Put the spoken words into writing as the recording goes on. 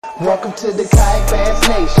Welcome to the Kayak Bass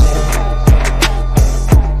Nation.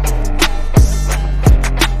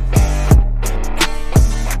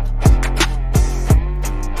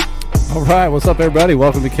 All right, what's up, everybody?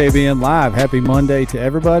 Welcome to KBN Live. Happy Monday to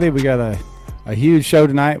everybody. We got a huge show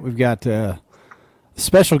tonight. We've got a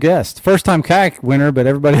special guest, first-time kayak winner, but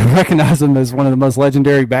everybody recognizes him as one of the most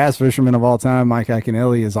legendary bass fishermen of all time. Mike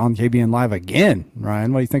Iaconelli is on KBN Live again.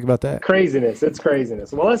 Ryan, what do you think about that? Craziness. It's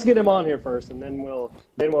craziness. Well, let's get him on here first, and then we'll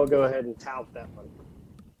go ahead and tout that one.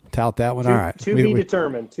 Tout that one. All right. To be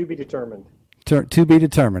determined. To be determined. To be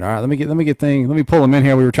determined. All right. Let me pull him in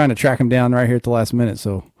here. We were trying to track him down right here at the last minute,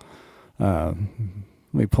 so let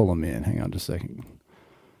me pull him in. Hang on just a second.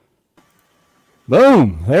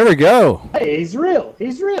 Boom. There we go. Hey, he's real.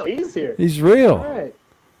 He's here. He's real. All right.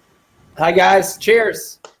 Hi, guys.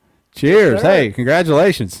 Cheers. Cheers. Sir. Hey,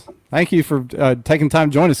 congratulations. Thank you for taking time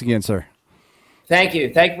to join us again, sir. Thank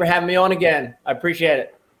you. Thank you for having me on again. I appreciate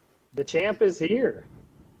it. The champ is here.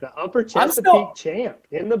 The Upper Chesapeake champ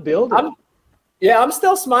in the building. I'm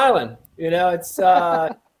still smiling. You know, it's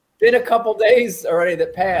been a couple days already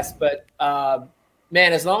that passed, but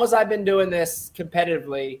man, as long as I've been doing this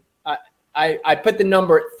competitively, I put the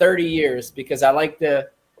number at 30 years because I like to,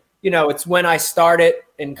 you know, it's when I started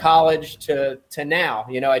in college to now.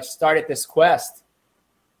 You know, I started this quest.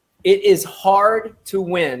 It is hard to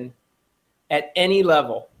win at any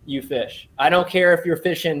level you fish. I don't care if you're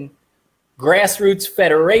fishing grassroots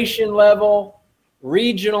federation level,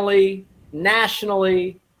 regionally,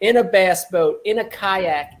 nationally, in a bass boat, in a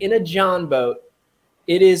kayak, in a John boat.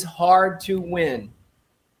 It is hard to win.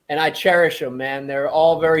 And I cherish them, man. They're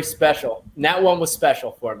all very special. And that one was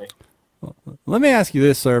special for me. Let me ask you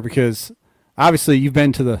this, sir, because obviously you've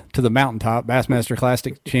been to the mountaintop, Bassmaster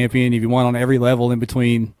Classic champion. You've won on every level in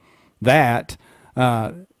between that.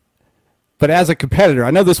 But as a competitor,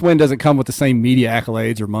 I know this win doesn't come with the same media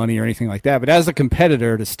accolades or money or anything like that, but as a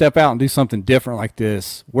competitor to step out and do something different like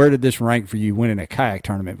this, where did this rank for you winning a kayak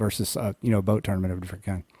tournament versus a boat tournament of a different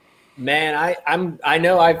kind? Man, I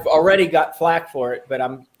know I've already got flack for it, but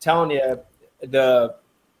I'm telling you, the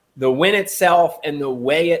win itself and the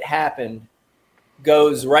way it happened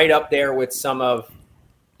goes right up there with some of,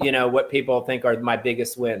 you know, what people think are my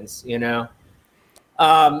biggest wins, you know.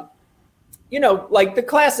 You know, like the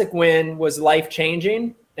classic win was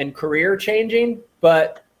life-changing and career-changing,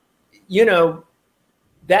 but, you know,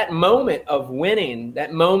 that moment of winning,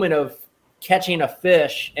 that moment of catching a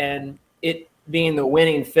fish and it being the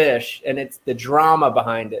winning fish and it's the drama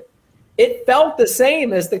behind it, it felt the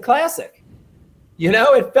same as the classic. You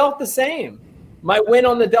know, it felt the same. My win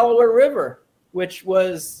on the Delaware River, which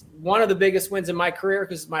was one of the biggest wins in my career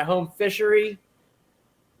because it's my home fishery,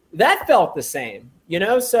 that felt the same. You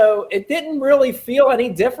know, so it didn't really feel any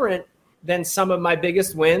different than some of my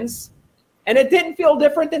biggest wins. And it didn't feel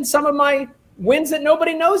different than some of my wins that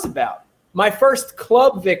nobody knows about. My first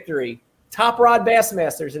club victory, Top Rod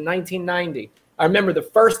Bassmasters in 1990. I remember the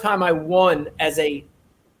first time I won as a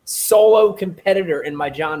solo competitor in my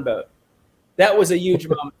John boat. That was a huge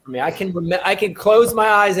moment for me. I can close my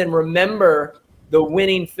eyes and remember the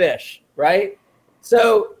winning fish, right?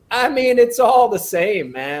 So, I mean, it's all the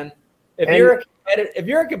same, man. If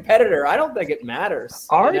you're a competitor, I don't think it matters.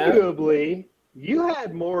 Arguably, you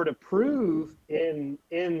had more to prove in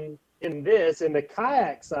the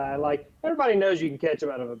kayak side. Like, everybody knows you can catch them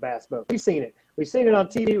out of a bass boat. We've seen it. We've seen it on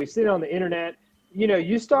TV. We've seen it on the internet. You know,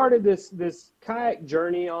 you started this kayak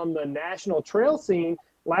journey on the national trail scene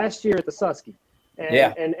last year at the Susky.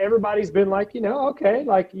 And everybody's been like, you know, okay,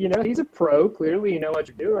 like, you know, he's a pro. Clearly, you know what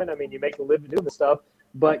you're doing. I mean, you make a living doing this stuff.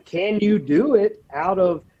 But can you do it out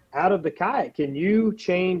of the kayak? Can you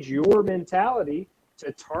change your mentality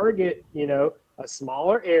to target, you know, a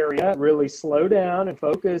smaller area, really slow down and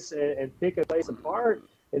focus and pick a place apart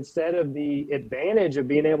instead of the advantage of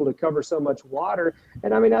being able to cover so much water?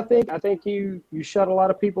 And I mean, I think you shut a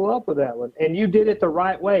lot of people up with that one, and you did it the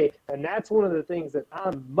right way. And that's one of the things that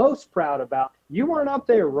I'm most proud about. You weren't up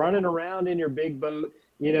there running around in your big boat,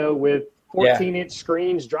 you know, with 14-inch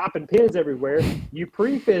screens, dropping pins everywhere. You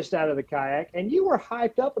pre-fished out of the kayak, and you were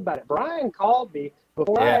hyped up about it. Brian called me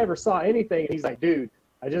before I ever saw anything, and he's like, dude,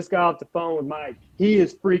 I just got off the phone with Mike. He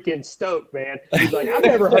is freaking stoked, man. He's like, I've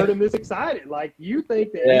never heard him this excited. Like, you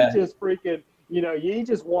think that he just freaking, you know, he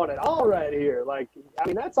just won it all right here. Like, I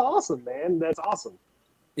mean, that's awesome, man. That's awesome.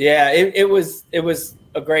 Yeah, it was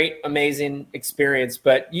a great, amazing experience.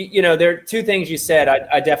 But, you know, there are two things you said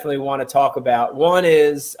I definitely want to talk about. One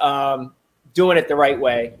is doing it the right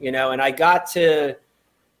way, you know, and I got to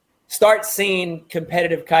start seeing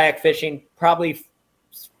competitive kayak fishing probably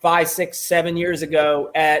 5, 6, 7 years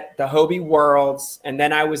ago at the Hobie Worlds, and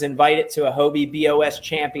then I was invited to a Hobie BOS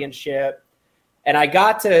championship, and I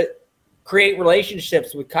got to create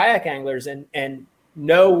relationships with kayak anglers and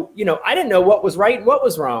know, I didn't know what was right and what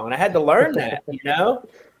was wrong, and I had to learn that,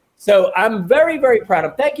 So I'm very, very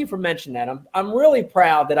proud. Thank you for mentioning that. I'm really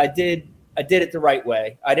proud that I did it the right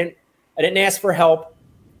way. I didn't ask for help.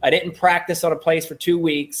 I didn't practice on a place for 2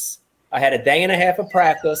 weeks. I had a day and a half of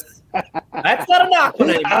practice. That's not a knock on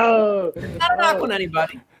anybody. Not a knock on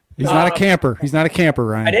anybody. He's not a camper. He's not a camper,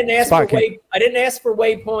 Ryan. I didn't ask for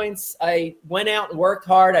waypoints. I went out and worked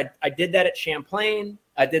hard. I did that at Champlain.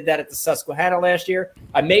 I did that at the Susquehanna last year.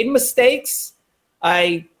 I made mistakes.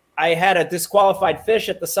 I had a disqualified fish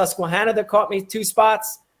at the Susquehanna that caught me 2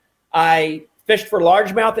 spots. I fished for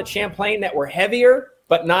largemouth at Champlain that were heavier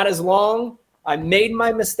but not as long. I made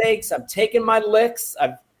my mistakes. I've taken my licks.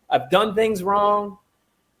 I've done things wrong.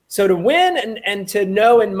 So to win and to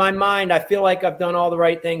know in my mind, I feel like I've done all the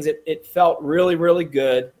right things. It felt really, really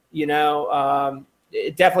good.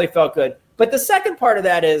 It definitely felt good. But the second part of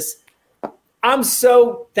that is I'm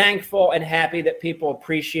so thankful and happy that people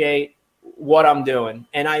appreciate what I'm doing.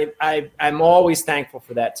 And I'm always thankful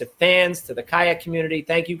for that. To fans, to the kayak community,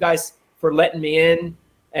 thank you guys for letting me in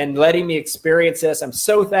and letting me experience this. I'm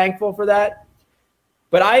so thankful for that.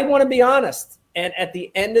 But I want to be honest. And at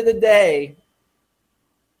the end of the day,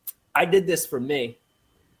 I did this for me.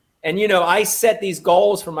 And, I set these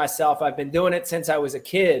goals for myself. I've been doing it since I was a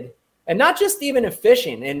kid. And not just even in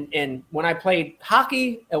fishing. And when I played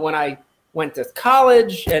hockey and when I went to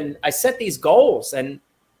college, and I set these goals. And,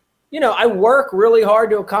 I work really hard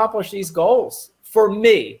to accomplish these goals for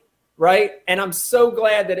me, right? And I'm so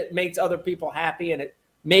glad that it makes other people happy, and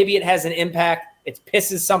maybe it has an impact. It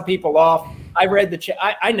pisses some people off. I read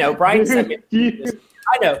I know, Brian sent me this.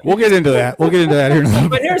 I know. We'll get into that. Here in a little bit.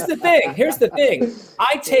 But here's the thing.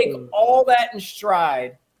 I take all that in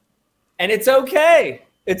stride, and it's okay.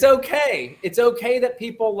 It's okay. It's okay that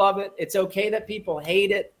people love it. It's okay that people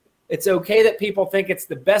hate it. It's okay that people think it's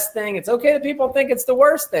the best thing. It's okay that people think it's the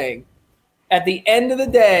worst thing. At the end of the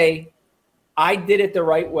day, I did it the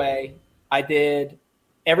right way. I did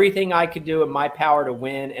everything I could do in my power to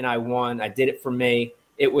win, and I won. I did it for me.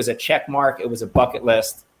 It was a check mark. It was a bucket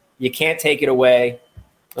list. You can't take it away.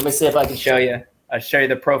 Let me see if I can show you. I'll show you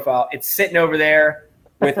the profile. It's sitting over there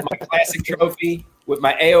with my classic trophy, with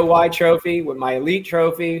my AOY trophy, with my elite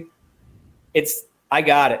trophy. I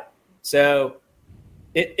got it. So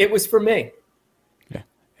it was for me. Yeah,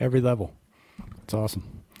 every level. It's awesome.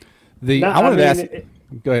 I wanted to ask.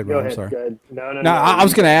 Go ahead, Ryan. Sorry. Go ahead. No. I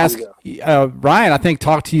was going to ask Ryan. I think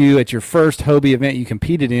talked to you at your first Hobie event you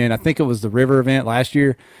competed in. I think it was the River event last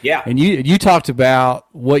year. Yeah. And you talked about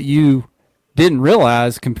what you didn't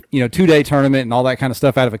realize, 2-day tournament and all that kind of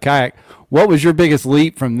stuff out of a kayak. What was your biggest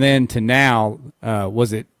leap from then to now?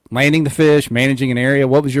 Was it landing the fish, managing an area?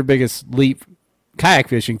 What was your biggest leap kayak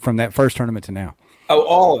fishing from that first tournament to now? Oh,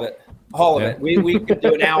 all of it. All of it. We could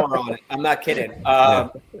do an hour on it. I'm not kidding.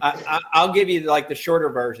 I'll give you like the shorter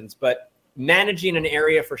versions, but managing an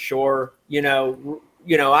area for sure. I'm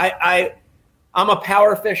a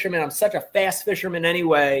power fisherman. I'm such a fast fisherman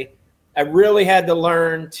anyway. I really had to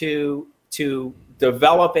learn to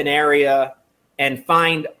develop an area and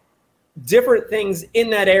find different things in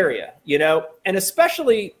that area, and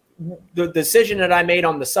especially the decision that I made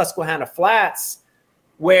on the Susquehanna Flats,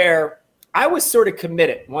 where I was sort of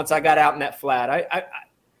committed once I got out in that flat.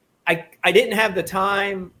 I didn't have the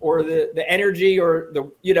time or the energy or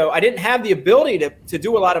I didn't have the ability to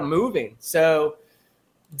do a lot of moving. So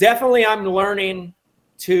definitely I'm learning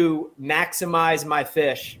to maximize my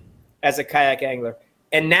fish as a kayak angler.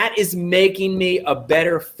 And that is making me a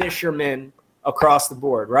better fisherman across the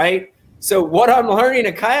board, right? So what I'm learning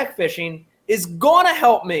in kayak fishing is going to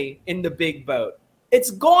help me in the big boat.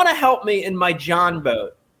 It's going to help me in my John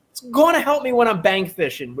boat. It's going to help me when I'm bank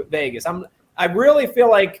fishing with Vegas. I really feel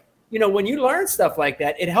like, when you learn stuff like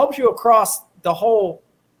that, it helps you across the whole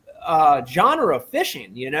genre of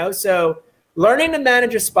fishing, So learning to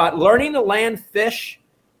manage a spot, learning to land fish.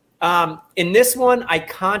 In this one, I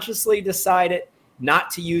consciously decided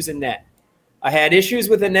not to use a net. I had issues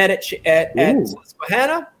with the net at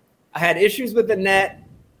Susquehanna. I had issues with the net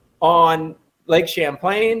on Lake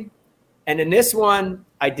Champlain. And in this one,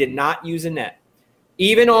 I did not use a net.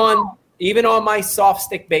 Even on my soft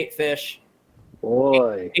stick bait fish,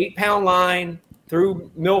 8-pound line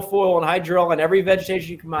through milfoil and hydrilla and every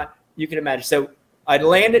vegetation you can imagine. So I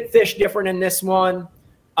landed fish different in this one.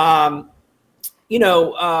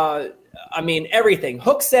 Everything.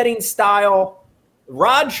 Hook setting style,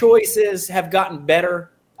 rod choices have gotten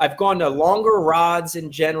better. I've gone to longer rods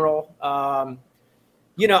in general.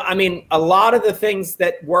 I mean, a lot of the things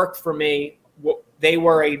that worked for me, they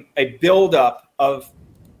were a buildup of,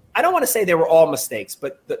 I don't want to say they were all mistakes,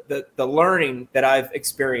 but the learning that I've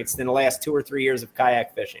experienced in the last 2 or 3 years of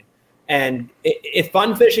kayak fishing, and it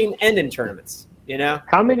fun fishing and in tournaments.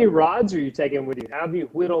 How many rods are you taking with you? How have you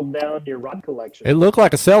whittled down your rod collection? It looked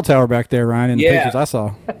like a cell tower back there, Ryan, in the pictures I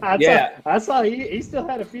saw. I saw he still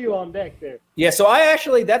had a few on deck there. Yeah, so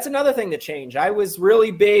that's another thing that changed. I was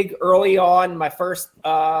really big early on, my first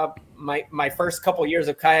my first couple years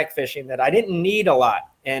of kayak fishing, that I didn't need a lot.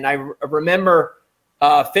 And I remember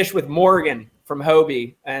fish with Morgan from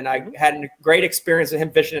Hobie, and I had a great experience with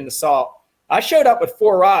him fishing in the salt. I showed up with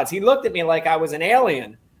 4 rods. He looked at me like I was an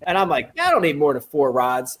alien. And I'm like, I don't need more than 4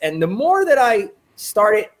 rods. And the more that I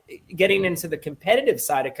started getting into the competitive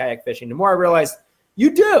side of kayak fishing, the more I realized you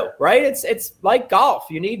do, right? It's like golf.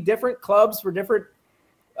 You need different clubs for different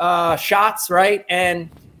shots, right? And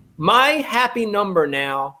my happy number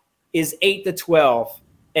now is 8 to 12.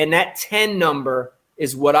 And that 10 number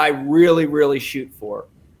is what I really, really shoot for.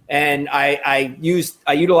 And I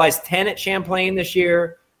utilized 10 at Champlain this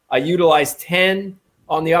year. I utilized 10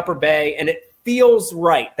 on the Upper Bay, and it feels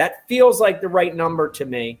right. That feels like the right number to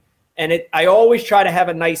me. And I always try to have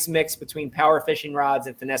a nice mix between power fishing rods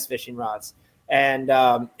and finesse fishing rods. And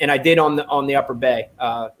I did on the Upper Bay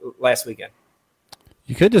last weekend.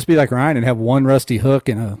 You could just be like Ryan and have one rusty hook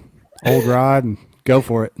and a old rod and go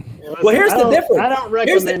for it. Well, here's the difference. I don't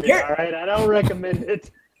recommend it. All right, I don't recommend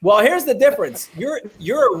it. Well, here's the difference.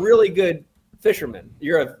 You're a really good fisherman.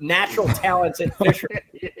 You're a natural talented fisherman.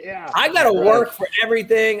 Yeah, I got to work for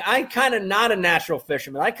everything. I'm kind of not a natural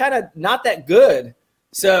fisherman. I kind of not that good.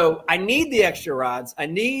 So I need the extra rods. I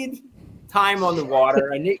need time on the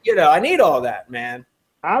water. I need all that, man.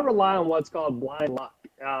 I rely on what's called blind luck.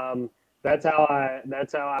 That's how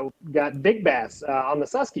I got big bass on the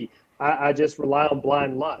Susky. I just rely on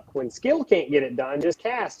blind luck. When skill can't get it done, just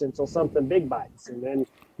cast until something big bites, and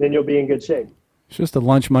then you'll be in good shape. It's just a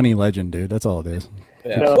lunch money legend, dude. That's all it is.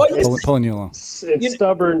 Yeah. No, Well, Pulling you along. It's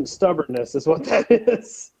stubbornness is what that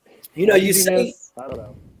is. You say, I don't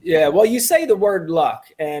know. yeah, well, you say the word luck,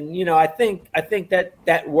 and I think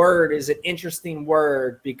that word is an interesting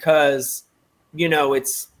word because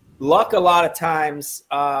it's luck a lot of times.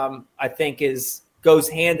 I think goes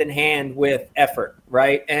hand in hand with effort,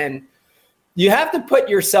 right? And you have to put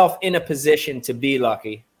yourself in a position to be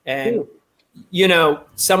lucky. And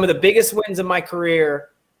some of the biggest wins in my career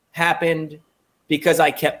happened because I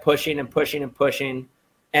kept pushing and pushing and pushing.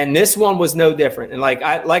 And this one was no different. And like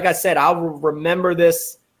I said, I'll remember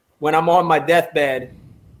this when I'm on my deathbed.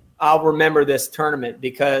 I'll remember this tournament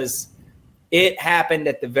because it happened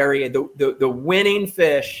at the very end. The winning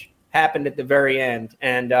fish happened at the very end.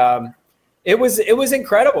 And it was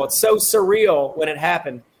incredible. It's so surreal when it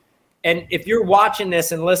happened. And if you're watching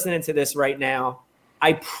this and listening to this right now,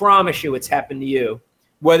 I promise you it's happened to you.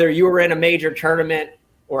 Whether you were in a major tournament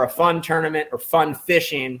or a fun tournament or fun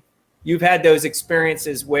fishing, you've had those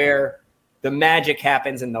experiences where the magic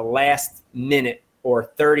happens in the last minute or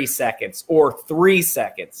 30 seconds or 3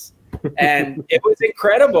 seconds. And it was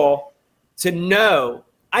incredible to know.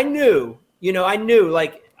 I knew in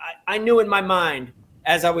my mind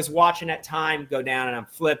as I was watching that time go down, and I'm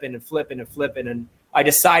flipping and flipping and flipping. And I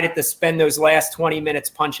decided to spend those last 20 minutes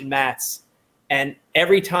punching mats. And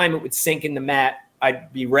every time it would sink in the mat,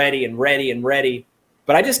 I'd be ready and ready and ready.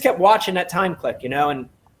 But I just kept watching that time click, and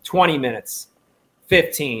 20 minutes,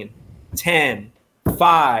 15, 10,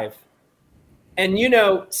 5. And,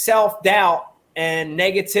 self-doubt and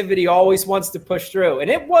negativity always wants to push through. And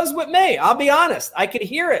it was with me. I'll be honest. I could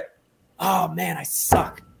hear it. Oh, man, I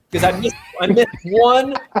suck. Because I missed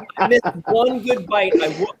one good bite. I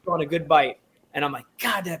whooped on a good bite. And I'm like,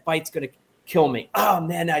 God, that bite's going to kill me. Oh,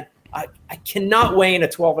 man, I cannot weigh in a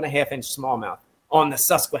 12.5-inch smallmouth on the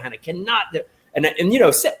Susquehanna. Cannot do. And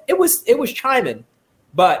it was chiming,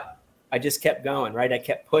 but I just kept going, right? I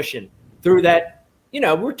kept pushing through that.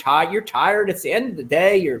 We're tired. You're tired. It's the end of the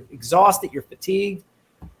day. You're exhausted. You're fatigued.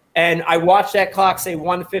 And I watched that clock say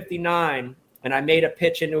 1:59, and I made a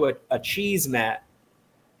pitch into a cheese mat,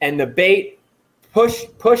 and the bait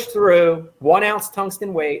pushed through 1 ounce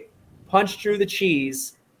tungsten weight, punched through the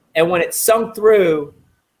cheese, and when it sunk through,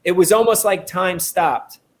 it was almost like time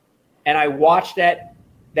stopped. And I watched that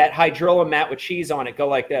hydrilla mat with cheese on it go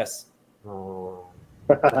like this.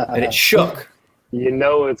 And it shook.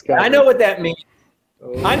 It's got. I know what that means.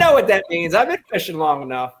 I know what that means. I've been fishing long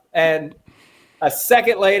enough. And a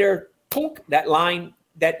second later, poop, that line,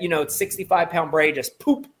 that, 65-pound braid just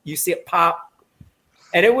poop. You see it pop.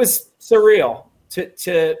 And it was surreal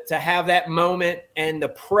to have that moment and the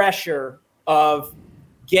pressure of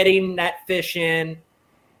getting that fish in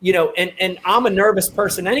you know, and I'm a nervous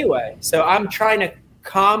person anyway. So I'm trying to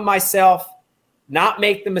calm myself, not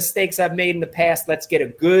make the mistakes I've made in the past. Let's get a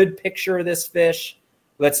good picture of this fish.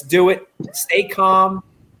 Let's do it. Stay calm.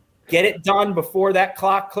 Get it done before that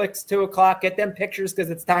clock clicks 2 o'clock. Get them pictures because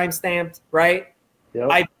it's time stamped, right?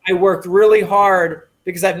 Yep. I worked really hard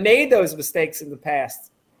because I've made those mistakes in the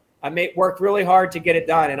past. Worked really hard to get it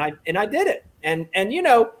done, and I did it. And you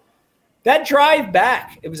know, that drive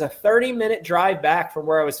back, it was a 30-minute drive back from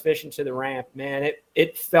where I was fishing to the ramp. Man,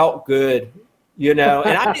 it felt good, you know.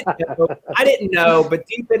 And I didn't know, but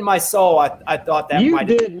deep in my soul, I thought that you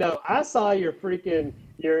did know. I saw your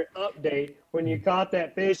update when you caught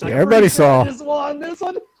that fish. Like, everybody saw this one.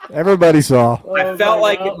 Everybody saw. I felt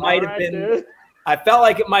like it might have been. Dude. I felt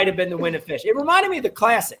like it might have been the winning fish. It reminded me of the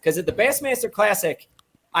Classic because at the Bassmaster Classic,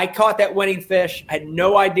 I caught that winning fish. I had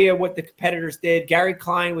no idea what the competitors did. Gary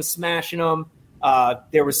Klein was smashing them.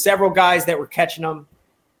 There were several guys that were catching them.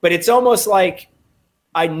 But it's almost like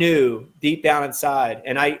I knew deep down inside.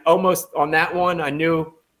 And I almost, on that one, I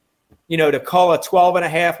knew, you know, to call a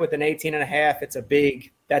 12.5 with an 18.5,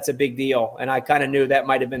 that's a big deal. And I kind of knew that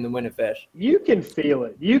might have been the winning fish. You can feel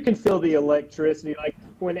it. You can feel the electricity. Like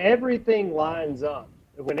when everything lines up,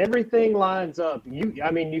 you feel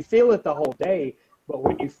it the whole day. But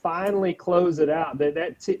when you finally close it out,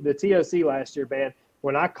 the TOC last year, man,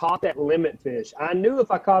 when I caught that limit fish, I knew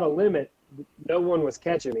if I caught a limit, no one was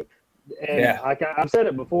catching me. And like I've said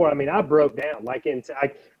it before, I mean, I broke down,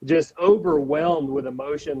 I just overwhelmed with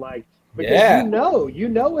emotion, like, because you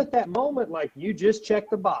know at that moment, like, you just check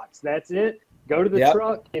the box. That's it. Go to the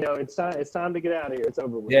truck. You know, it's time to get out of here. It's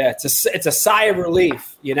over with. Yeah, it's a sigh of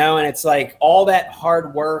relief, you know, and it's like all that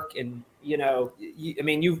hard work and, you know,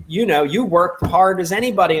 you worked hard as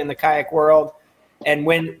anybody in the kayak world, and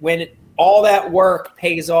when all that work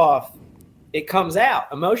pays off, it comes out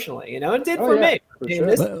emotionally. You know, it did for me. For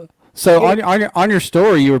sure. So on your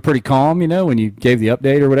story, you were pretty calm, you know, when you gave the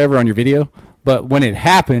update or whatever on your video. But when it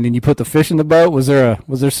happened and you put the fish in the boat, was there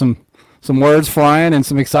some words flying and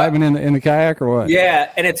some excitement in the kayak or what?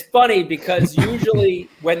 Yeah, and it's funny because usually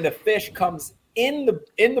when the fish comes in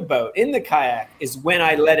the boat, in the kayak, is when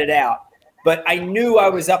I let it out. But I knew I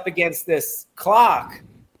was up against this clock,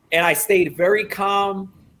 and I stayed very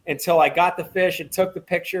calm until I got the fish and took the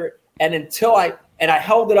picture. And I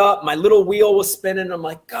held it up, my little wheel was spinning. I'm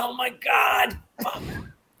like, oh my God.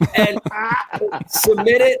 And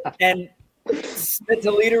submit it and submit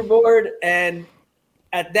to leaderboard. And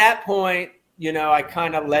at that point, you know, I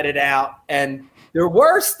kind of let it out. And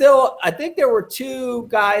I think there were 2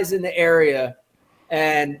 guys in the area,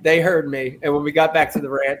 and they heard me. And when we got back to the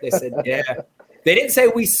ramp, they said, yeah. They didn't say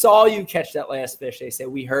we saw you catch that last fish. They said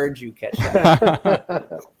we heard you catch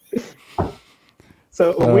that.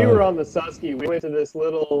 So when we were on the Susky, we went to this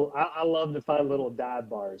little, I love to find little dive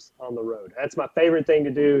bars on the road. That's my favorite thing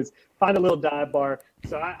to do, is find a little dive bar.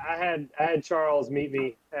 So I had Charles meet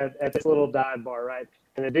me at this little dive bar, right?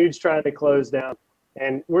 And the dude's trying to close down.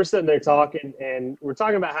 And we're sitting there talking, and we're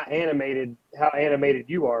talking about how animated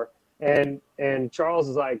you are. And Charles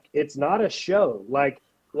is like, it's not a show. Like,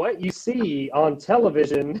 what you see on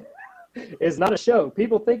television is not a show.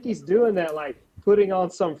 People think he's doing that, like putting on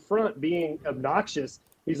some front, being obnoxious.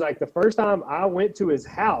 He's like, the first time I went to his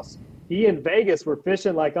house, he and Vegas were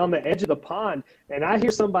fishing like on the edge of the pond, and I hear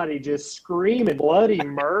somebody just screaming bloody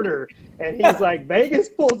murder. And he's like, Vegas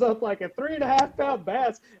pulls up like a 3.5-pound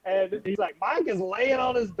bass, and he's like, Mike is laying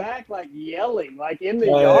on his back, like yelling, like in the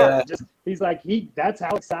yard. Yeah. He's like, that's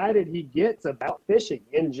how excited he gets about fishing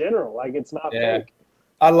in general. Like, it's not fake.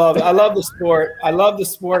 I love the sport. I love the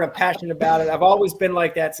sport. I'm passionate about it. I've always been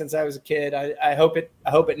like that since I was a kid. I hope it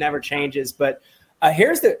never changes. But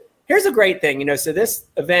here's the great thing, you know. So this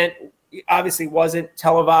event obviously wasn't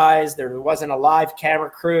televised. There wasn't a live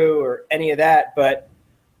camera crew or any of that. But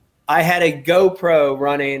I had a GoPro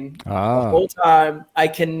running the whole time. I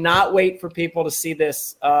cannot wait for people to see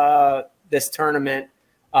this tournament.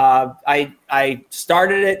 I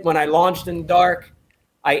started it when I launched in the dark.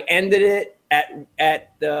 I ended it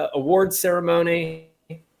at the award ceremony.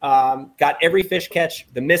 Got every fish catch,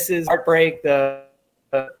 the misses, heartbreak, the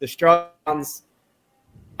struggles.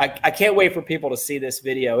 I can't wait for people to see this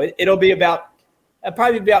video. It'll be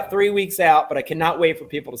probably about 3 weeks out, but I cannot wait for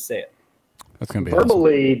people to see it. That's gonna be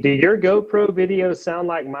verbally. Awesome. Do your GoPro videos sound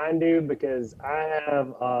like mine do? Because I have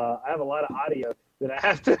a lot of audio that I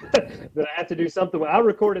have to do something with. I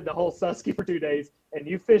recorded the whole Susky for 2 days, and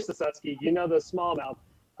you fished the Susky. You know the smallmouth.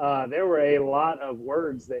 There were a lot of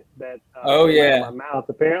words that came out of my mouth,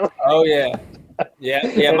 apparently. Oh yeah. Yeah.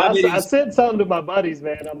 And My I videos, sent some to my buddies,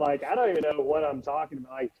 man. I'm like, I don't even know what I'm talking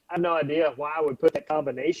about. Like, I have no idea why I would put that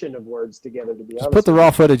combination of words together, to be honest. Put the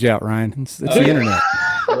raw footage out, Ryan. It's the internet.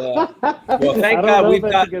 yeah. Well, thank I don't God know we've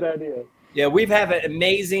if that's got a good idea. Yeah, we've have an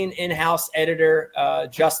amazing in-house editor,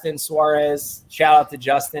 Justin Suarez. Shout out to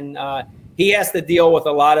Justin. He has to deal with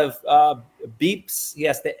a lot of beeps. He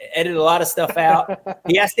has to edit a lot of stuff out.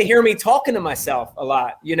 He has to hear me talking to myself a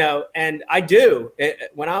lot, and I do.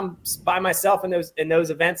 When I'm by myself in those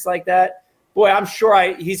events like that, boy, I'm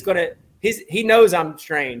sure he knows I'm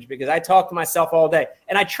strange because I talk to myself all day.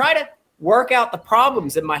 And I try to work out the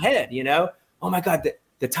problems in my head, Oh my God,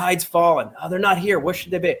 the tide's fallen. Oh, they're not here. What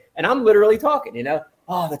should they be? And I'm literally talking,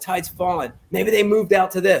 Oh, the tide's fallen. Maybe they moved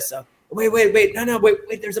out to this. Wait. No,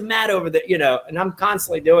 wait. There's a mat over there, and I'm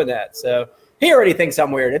constantly doing that. So he already thinks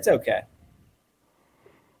I'm weird. It's okay.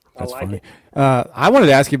 That's like funny. I wanted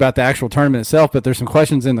to ask you about the actual tournament itself, but there's some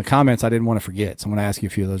questions in the comments I didn't want to forget. So I'm going to ask you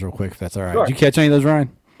a few of those real quick, if that's all right. Sure. Did you catch any of those,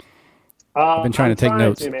 Ryan? I've been trying to take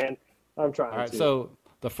notes. Man. I'm trying All right. to. So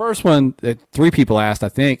the first one that 3 people asked, I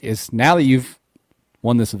think, is now that you've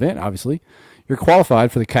won this event, obviously, you're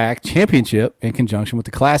qualified for the kayak championship in conjunction with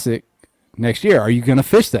the classic next year. Are you going to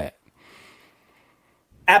fish that?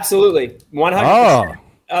 Absolutely. 100%.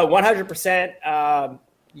 100%.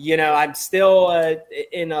 I'm still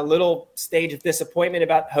in a little stage of disappointment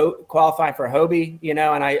about qualifying for Hobie, and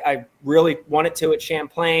I really wanted to at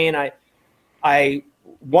Champlain. I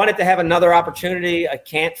wanted to have another opportunity. I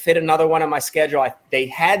can't fit another one on my schedule. They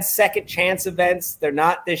had second chance events. They're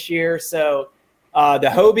not this year. So the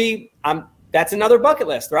Hobie, that's another bucket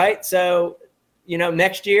list, right? So,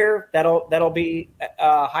 next year that'll be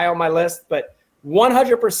high on my list, but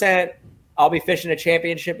 100% I'll be fishing a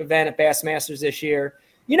championship event at Bassmasters this year.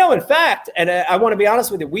 In fact, and I want to be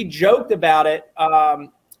honest with you, we joked about it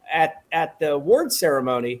at the award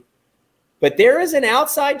ceremony, but there is an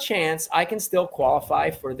outside chance I can still qualify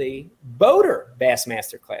for the Boater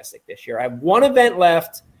Bassmaster Classic this year. I have one event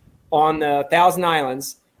left on the Thousand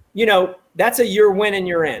Islands. That's a year win and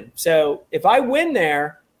you're in. So if I win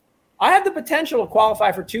there, I have the potential to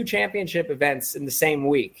qualify for 2 championship events in the same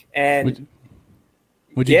week. And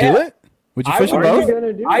would you do it? Would you fish them both?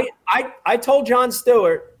 I told John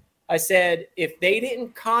Stewart, I said, if they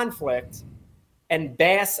didn't conflict and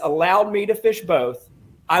Bass allowed me to fish both,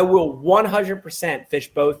 I will 100% fish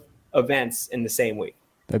both events in the same week.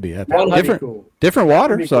 That'd be epic. Cool. Different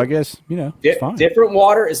water, so I guess, it's fine. Different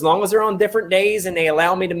water, as long as they're on different days and they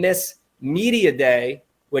allow me to miss media day,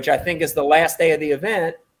 which I think is the last day of the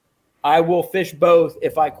event, I will fish both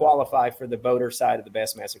if I qualify for the boater side of the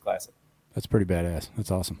Bassmaster Classic. That's pretty badass.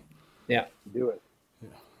 That's awesome. Yeah. Do it.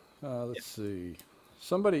 Let's see.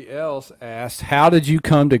 Somebody else asked, how did you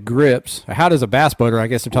come to grips? How does a bass boater, I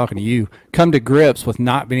guess they're talking to you, come to grips with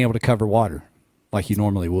not being able to cover water like you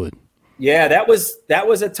normally would? Yeah, that was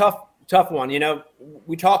a tough one.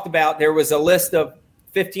 We talked about there was a list of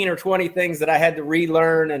 15 or 20 things that I had to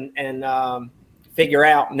relearn and figure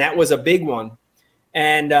out, and that was a big one.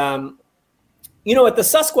 And at the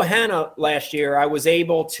Susquehanna last year, I was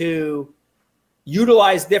able to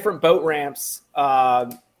utilize different boat ramps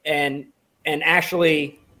and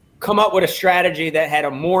actually come up with a strategy that had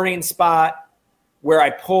a morning spot where I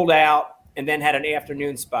pulled out and then had an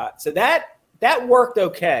afternoon spot. So that worked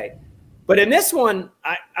okay. But in this one,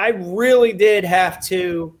 I really did have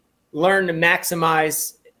to learn to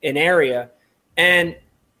maximize an area. And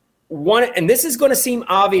this is going to seem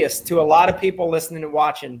obvious to a lot of people listening and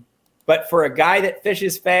watching, but for a guy that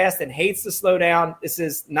fishes fast and hates to slow down, this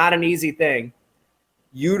is not an easy thing.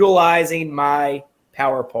 Utilizing my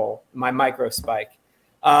power pole, my micro spike.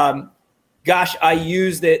 I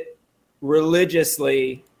used it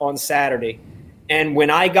religiously on Saturday. And when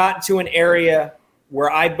I got to an area where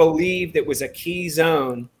I believed it was a key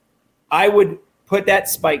zone, I would put that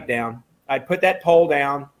spike down. I'd put that pole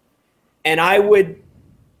down, and I would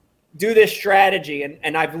do this strategy.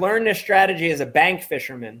 And I've learned this strategy as a bank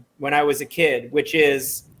fisherman when I was a kid, which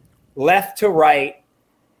is left to right.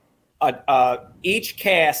 Each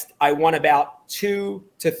cast, I want about 2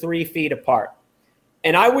 to 3 feet apart.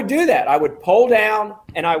 And I would do that. I would pull down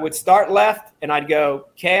and I would start left and I'd go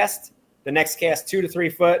cast, the next cast 2 to 3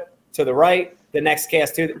 foot to the right, the next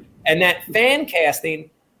cast and that fan casting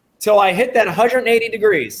till I hit that 180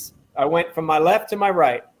 degrees. I went from my left to my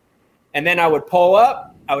right. And then I would pull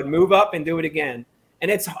up, I would move up and do it again. And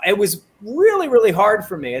it was really, really hard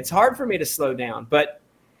for me. It's hard for me to slow down, but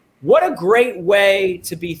what a great way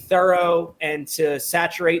to be thorough and to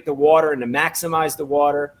saturate the water and to maximize the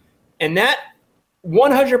water. And that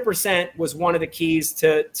 100% was one of the keys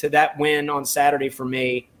to that win on Saturday for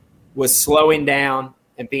me, was slowing down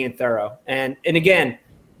and being thorough. And again,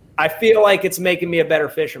 I feel like it's making me a better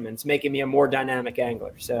fisherman. It's making me a more dynamic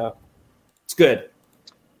angler. So it's good.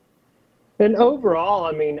 And overall,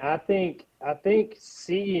 I mean, I think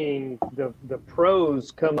seeing the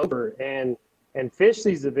pros come over and fish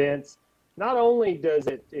these events, not only does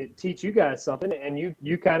it teach you guys something, and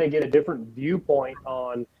you kind of get a different viewpoint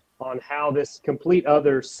on how this complete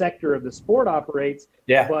other sector of the sport operates.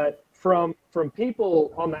 Yeah. But from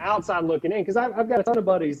people on the outside looking in, because I've got a ton of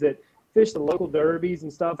buddies that fish the local derbies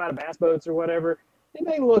and stuff out of bass boats or whatever, and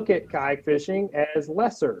they look at kayak fishing as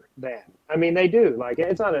lesser than. I mean, they do. Like,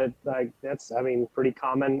 it's not that's, I mean, pretty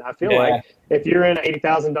common. I feel like if you're in an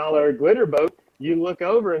 $80,000 glitter boat, you look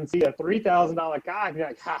over and see a $3,000 kayak, you're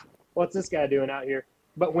like, ha, what's this guy doing out here?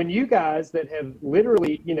 But when you guys that have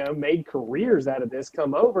literally, made careers out of this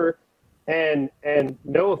come over, and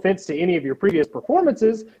no offense to any of your previous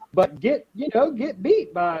performances, but get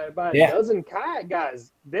beat by a dozen kayak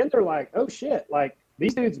guys, then they're like, oh shit, like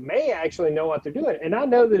these dudes may actually know what they're doing. And I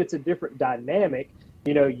know that it's a different dynamic.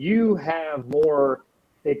 You have more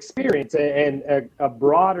experience and a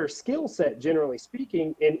broader skill set, generally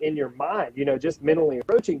speaking, in your mind, just mentally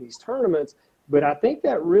approaching these tournaments. But I think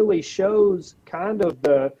that really shows kind of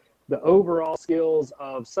the overall skills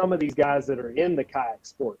of some of these guys that are in the kayak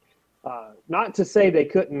sport. Not to say they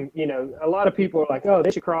couldn't, a lot of people are like, oh, they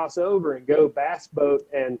should cross over and go bass boat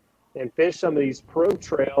and fish some of these pro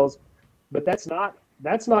trails, but that's not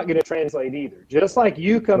going to translate either. Just like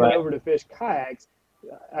you coming over to fish kayaks,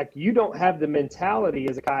 like you don't have the mentality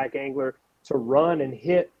as a kayak angler to run and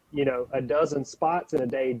hit, a dozen spots in a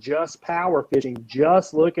day, just power fishing,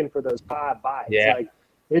 just looking for those pie bites. Yeah. Like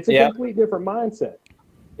it's a complete different mindset.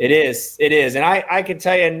 It is. And I can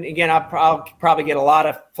tell you, and again, I'll probably get a lot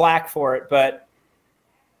of flack for it, but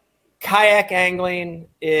kayak angling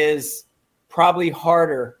is probably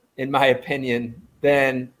harder, in my opinion,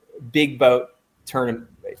 than big boat tournament,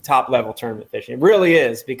 top level tournament fishing. It really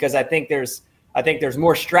is, because I think there's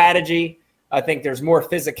more strategy. I think there's more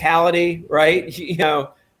physicality, right?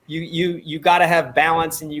 You got to have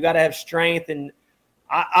balance and you got to have strength. And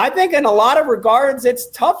I think in a lot of regards, it's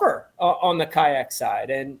tougher on the kayak side.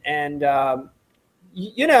 And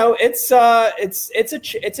it's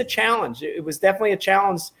a challenge. It was definitely a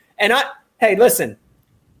challenge. And hey, listen,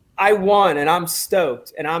 I won and I'm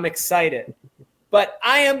stoked and I'm excited, but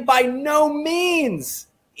I am by no means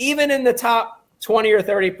even in the top 20 or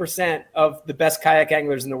 30% of the best kayak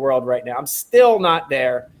anglers in the world right now. I'm still not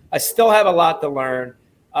there. I still have a lot to learn.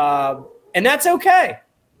 And that's okay.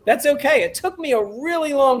 That's okay. It took me a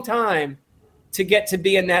really long time to get to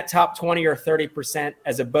be in that top 20 or 30%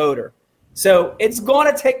 as a boater. So it's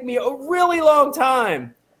going to take me a really long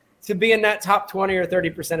time to be in that top 20 or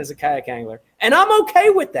 30% as a kayak angler. And I'm okay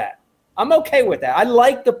with that. I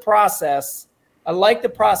like the process. I like the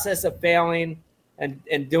process of failing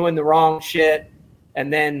and doing the wrong shit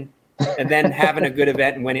and then having a good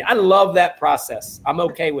event and winning. I love that process. I'm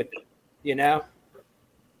okay with it,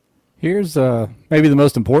 Here's maybe the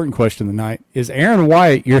most important question of the night. Is Aaron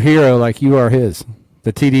White your hero like you are his,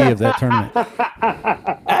 the TD of that tournament?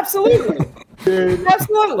 Absolutely.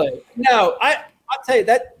 Absolutely. No, I'll tell you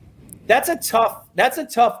that's a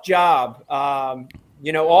tough job.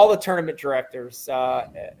 All the tournament directors,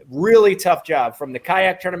 really tough job, from the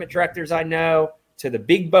kayak tournament directors I know to the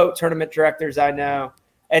big boat tournament directors I know.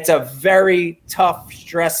 It's a very tough,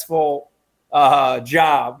 stressful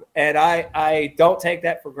job, and I don't take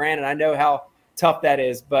that for granted. I know how tough that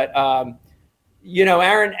is, but Aaron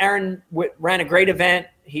ran a great event.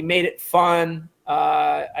 He made it fun.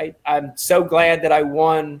 I'm so glad that I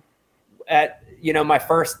won at my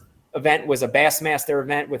first event was a Bassmaster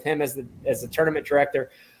event with him as the tournament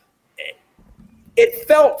director. It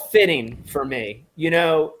felt fitting for me.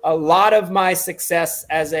 A lot of my success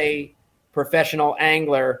as a professional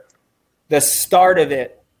angler, the start of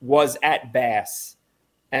it was at Bass.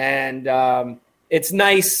 And it's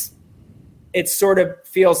nice. It sort of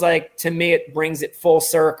feels like, to me, it brings it full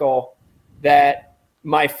circle that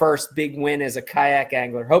my first big win as a kayak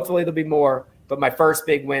angler, hopefully there'll be more, but my first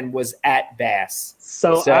big win was at Bass.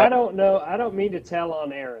 So I don't know. I don't mean to tell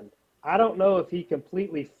on Aaron. I don't know if he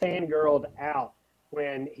completely fangirled out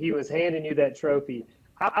when he was handing you that trophy.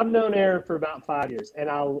 I've known Aaron for about 5 years, and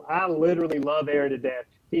I literally love Aaron to death.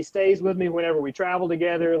 He stays with me whenever we travel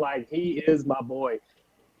together. Like, he is my boy.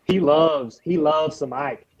 He loves some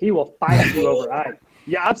Ike. He will fight you over Ike.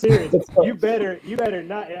 Yeah, I'm serious. You better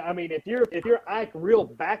not. I mean, if your Ike real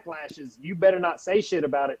backlashes, you better not say shit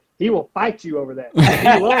about it. He will fight you over that.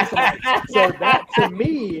 He loves some Ike. So that, to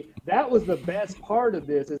me, that was the best part of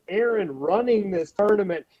this, is Aaron running this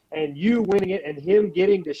tournament and you winning it and him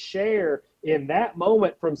getting to share in that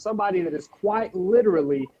moment from somebody that is quite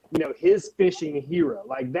literally, his fishing hero.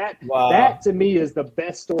 Like that, that to me is the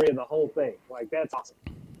best story in the whole thing. Like that's awesome.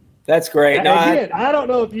 That's great. And again, I don't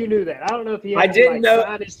know if you knew that. I don't know if he had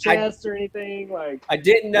sign his chest or anything. Like I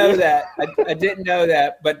didn't know that. I didn't know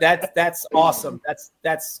that, but that's awesome.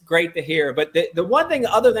 That's great to hear. But the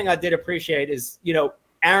other thing I did appreciate is,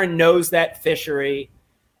 Aaron knows that fishery,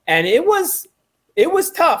 and it was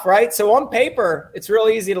tough, right? So on paper, it's real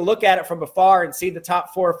easy to look at it from afar and see the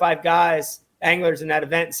top 4 or 5 guys, anglers in that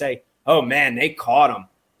event, and say, "Oh man, they caught him."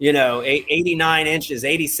 89 inches,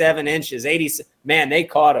 87 inches, 80. Man, they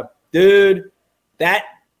caught him. Dude, that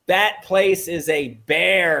place is a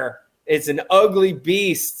bear. It's an ugly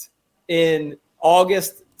beast in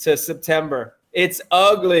August to September. It's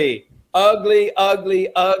ugly, ugly, ugly,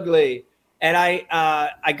 ugly. And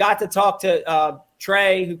I got to talk to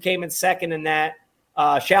Trey, who came in second in that.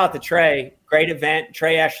 Shout out to Trey. Great event.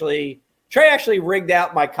 Trey actually rigged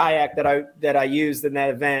out my kayak that I used in that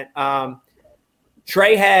event.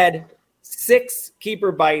 Trey had 6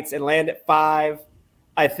 keeper bites and landed 5.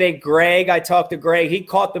 I think I talked to Greg. He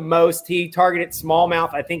caught the most. He targeted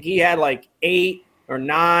smallmouth. I think he had like 8 or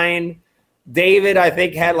 9. David, I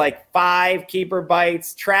think, had like 5 keeper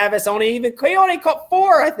bites. Travis only caught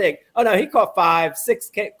 4, I think. Oh no, he caught 5.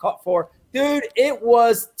 6 caught 4. Dude, it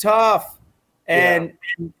was tough. And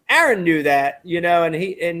Aaron knew that, and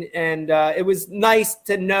it was nice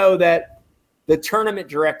to know that the tournament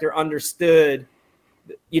director understood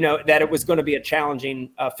that it was going to be a challenging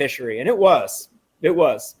fishery. And it was.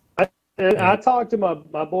 And I talked to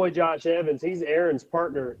my boy Josh Evans. He's Aaron's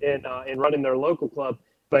partner in running their local club.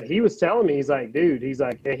 But he was telling me, he's like, dude,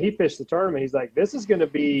 and he fished the tournament. He's like, this is going to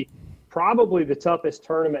be probably the toughest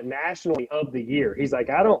tournament nationally of the year. He's like,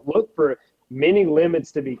 I don't look for many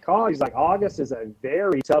limits to be caught. He's like, August is a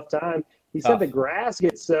very tough time. He said the grass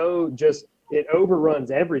gets it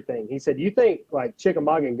overruns everything. He said, you think like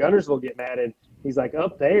Chickamauga and Guntersville get matted? He's like,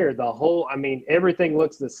 up there, everything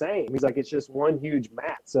looks the same. He's like, it's just one huge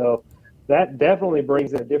mat. So that definitely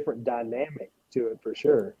brings a different dynamic to it for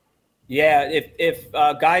sure. Yeah, if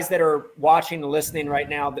guys that are watching and listening right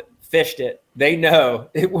now that fished it, they know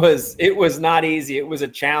it was not easy. It was a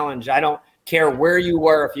challenge. I don't care where you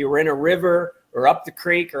were, if you were in a river or up the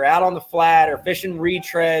creek or out on the flat or fishing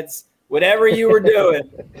retreads, whatever you were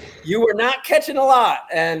doing, you were not catching a lot.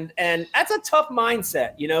 And that's a tough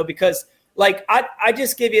mindset, because like I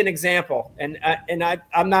just give you an example, and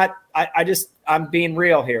I'm being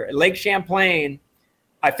real here. At Lake Champlain,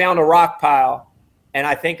 I found a rock pile, and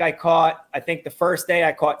I think the first day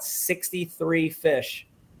I caught 63 fish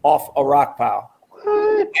off a rock pile.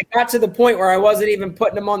 What? I got to the point where I wasn't even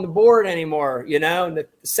putting them on the board anymore, And the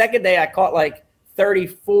second day I caught like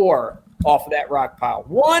 34 off of that rock pile.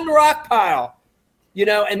 One rock pile.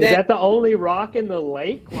 And is that the only rock in the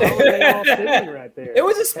lake? Why were they all sitting right there? It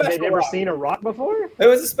was a special rock. Have they never seen a rock before? It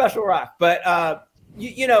was a special rock. But,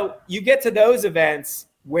 you get to those events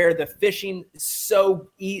where the fishing is so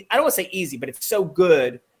I don't want to say easy, but it's so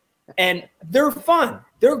good. And they're fun.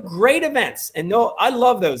 They're great events. And I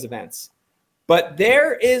love those events. But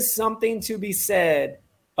there is something to be said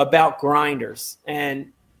about grinders.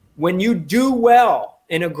 And when you do well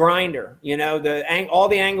in a grinder, all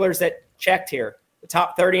the anglers that checked here, the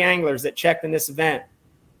top 30 anglers that checked in this event,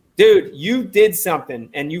 dude, you did something,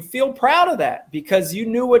 and you feel proud of that because you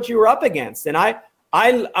knew what you were up against. And I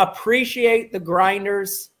appreciate the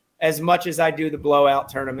grinders as much as I do the blowout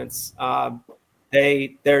tournaments.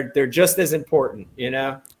 They're just as important,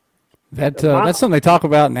 That's something they talk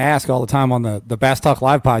about and ask all the time on the Bass Talk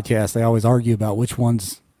Live podcast. They always argue about which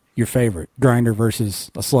one's your favorite, grinder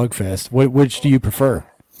versus a slugfest. Which do you prefer?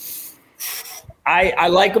 I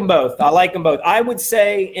like them both. I would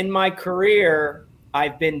say in my career,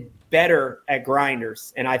 I've been better at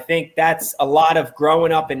grinders. And I think that's a lot of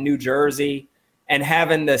growing up in New Jersey and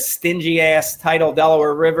having the stingy-ass tidal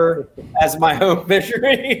Delaware River as my home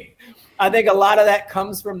fishery. I think a lot of that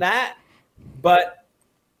comes from that. But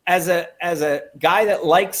as a guy that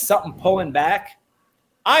likes something pulling back,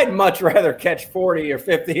 I'd much rather catch 40 or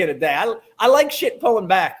 50 in a day. I like shit pulling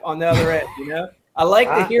back on the other end, I like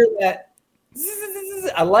to hear that.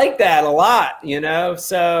 I like that a lot,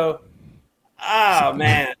 So, oh,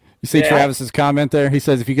 man. You see Travis's comment there? He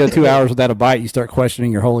says if you go 2 hours without a bite, you start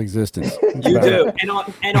questioning your whole existence. You do. And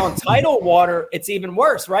on tidal water, it's even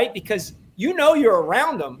worse, right? Because you're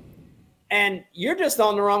around them. And you're just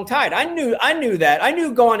on the wrong tide. I knew that. I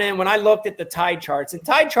knew going in when I looked at the tide charts. And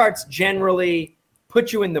tide charts generally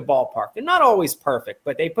put you in the ballpark. They're not always perfect,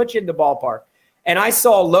 but they put you in the ballpark. And I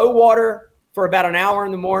saw low water for about an hour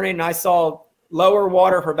in the morning, and I saw lower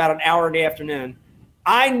water for about an hour in the afternoon.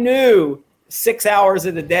 I knew 6 hours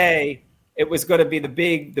of the day, it was going to be the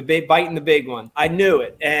big biting the big one. I knew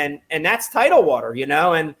it. And that's tidal water,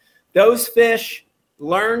 and those fish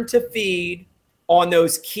learn to feed on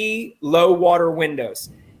those key low water windows.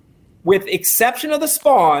 With exception of the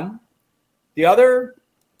spawn, the other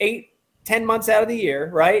 8-10 months out of the year,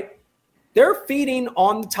 right? They're feeding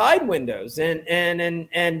on the tide windows,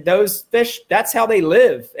 and those fish, that's how they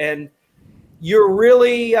live. And you're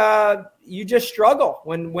really you just struggle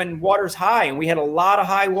when water's high, and we had a lot of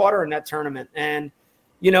high water in that tournament. And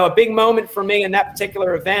a big moment for me in that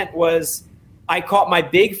particular event was I caught my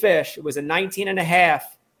big fish. It was a 19.5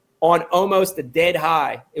 on almost a dead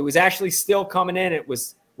high. It was actually still coming in. It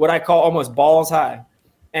was what I call almost balls high.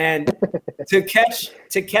 And to catch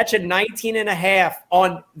a 19.5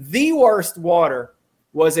 on the worst water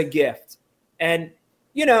was a gift. And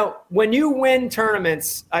when you win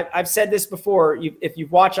tournaments, I've said this before. If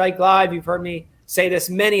you've watched Ike Live, you've heard me say this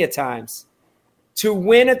many a times. To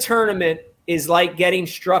win a tournament is like getting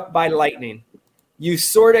struck by lightning. You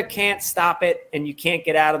sort of can't stop it, and you can't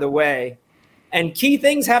get out of the way. And key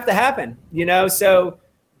things have to happen, So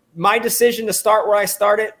my decision to start where I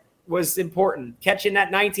started was important. Catching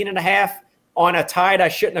that 19.5 on a tide I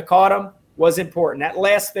shouldn't have caught him was important. That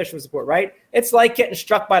last fish was important, right? It's like getting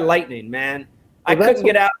struck by lightning, man. I couldn't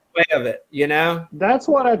get out of the way of it, That's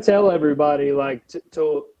what I tell everybody, like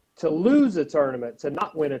to lose a tournament, to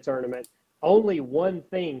not win a tournament, only one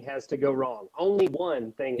thing has to go wrong. Only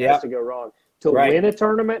one thing has to go wrong. To win a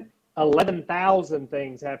tournament, 11,000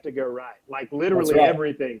 things have to go right. Like literally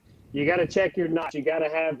everything. You got to check your knots. You got to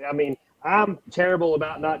have, I'm terrible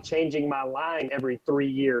about not changing my line every 3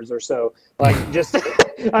 years or so. Like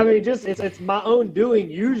it's my own doing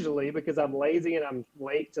usually because I'm lazy and I'm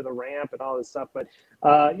late to the ramp and all this stuff. But,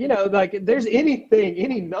 like there's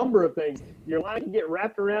any number of things. Your line can get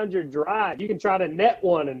wrapped around your drive. You can try to net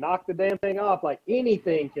one and knock the damn thing off. Like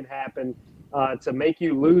anything can happen to make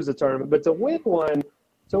you lose a tournament. But to win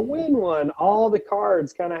one, all the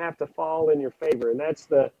cards kind of have to fall in your favor. And that's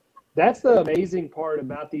the amazing part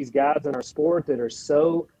about these guys in our sport that are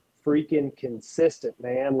so freaking consistent,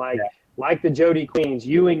 man. Like the Jody Queens,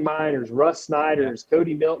 Ewing Miners, Russ Snyders,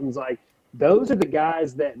 Cody Miltons, like those are the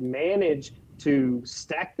guys that manage to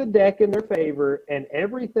stack the deck in their favor and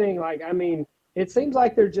everything. It seems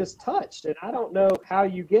like they're just touched, and I don't know how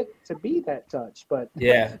you get to be that touched, but we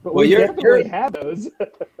definitely have those.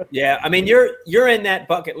 Yeah, you're in that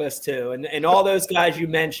bucket list too, and all those guys you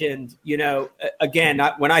mentioned. Again,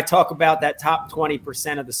 when I talk about that top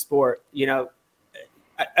 20% of the sport,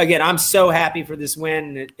 again, I'm so happy for this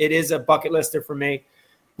win. It is a bucket lister for me,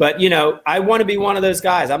 but I want to be one of those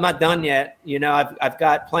guys. I'm not done yet. I've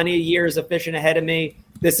got plenty of years of fishing ahead of me.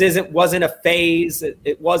 This wasn't a phase.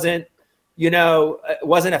 It wasn't. It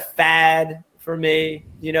wasn't a fad for me.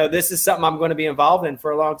 This is something I'm going to be involved in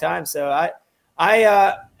for a long time. So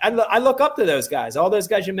I look up to those guys. All those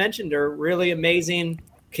guys you mentioned are really amazing,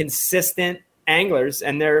 consistent anglers,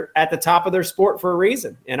 and they're at the top of their sport for a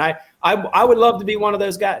reason. And I would love to be one of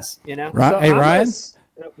those guys. Right. Hey, Ryan.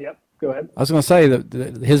 Yep. Go ahead. I was going to say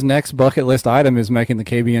that his next bucket list item is making the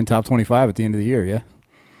KBN top 25 at the end of the year. Yeah.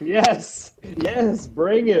 Yes.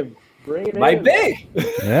 Bring him. Might be.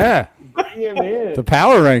 Yeah. Bring him in. The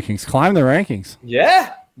power rankings. Climb the rankings.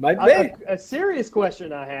 Yeah. Might be. A serious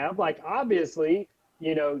question I have, obviously,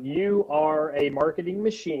 you are a marketing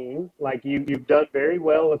machine. You've done very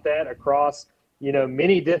well with that across,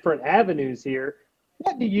 many different avenues here.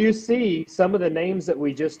 What do you see some of the names that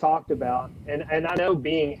we just talked about? And I know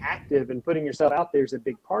being active and putting yourself out there is a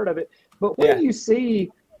big part of it. But what do you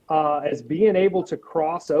see as being able to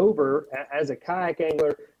cross over as a kayak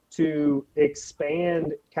angler to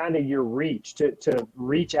expand kind of your reach, to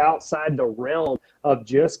reach outside the realm of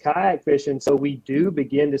just kayak fishing, so we do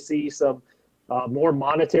begin to see some more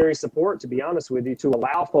monetary support, to be honest with you, to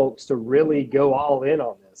allow folks to really go all in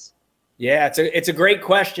on this? Yeah, it's a great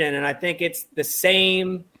question, and I think it's the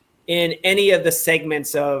same in any of the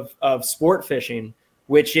segments of sport fishing,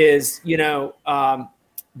 which is,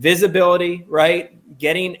 visibility, right?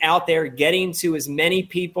 Getting out there, getting to as many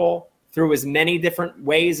people through as many different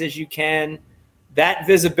ways as you can. That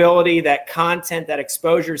visibility, that content, that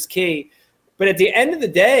exposure is key. But at the end of the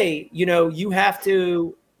day, you have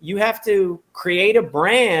to create a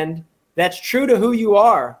brand that's true to who you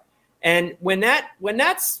are. And when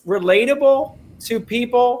that's relatable to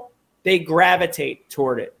people, they gravitate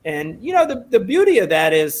toward it. And the beauty of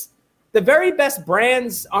that is the very best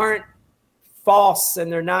brands aren't false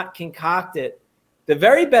and they're not concocted. The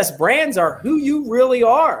very best brands are who you really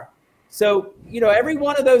are. So, every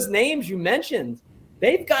one of those names you mentioned,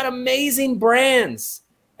 they've got amazing brands,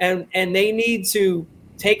 and they need to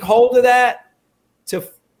take hold of that, to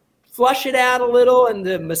flush it out a little and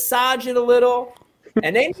to massage it a little.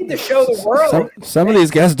 And they need to show the world. Some of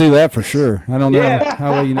these guys do that for sure. I don't know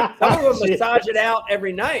how well you know. Some of them massage it out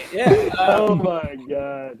every night. Yeah. Oh my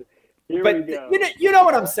God. Here we go. You know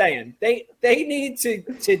what I'm saying. They need to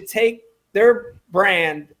take their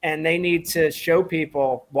brand and they need to show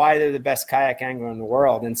people why they're the best kayak angler in the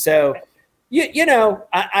world. And so,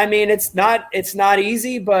 I mean, it's not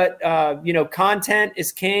easy, but content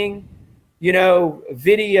is king.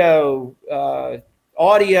 Video,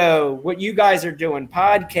 audio, what you guys are doing,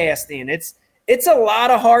 podcasting. It's a lot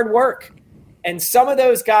of hard work, and some of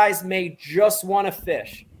those guys may just want to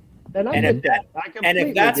fish. And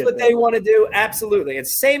if that's what they want to do, absolutely.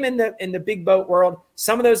 It's same in the big boat world.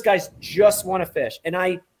 Some of those guys just want to fish, and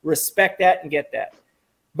I respect that and get that.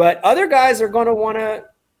 But other guys are going to want to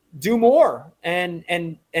do more and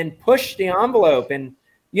push the envelope and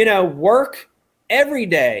work every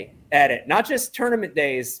day at it, not just tournament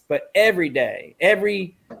days, but every day,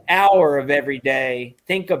 every hour of every day.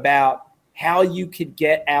 Think about how you could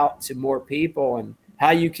get out to more people and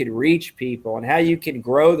how you could reach people and how you can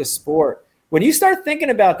grow the sport. When you start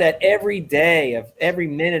thinking about that every day of every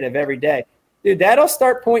minute of every day, dude, that'll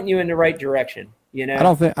start pointing you in the right direction. I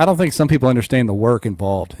don't think some people understand the work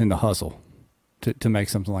involved in the hustle to make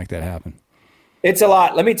something like that happen. It's a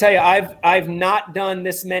lot. Let me tell you, I've not done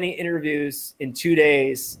this many interviews in 2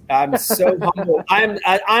 days. I'm so humble. I'm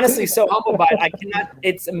honestly so humbled by it. I cannot.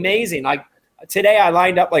 It's amazing. Like today, I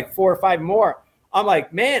lined up like 4 or 5 more. I'm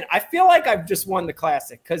like, man, I feel like I've just won the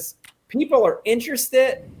Classic because people are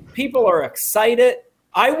interested. People are excited.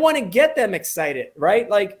 I want to get them excited, right?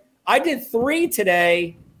 Like I did 3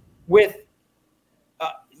 today with,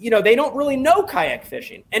 they don't really know kayak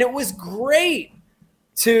fishing, and it was great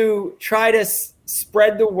to try to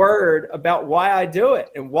spread the word about why I do it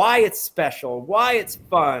and why it's special, why it's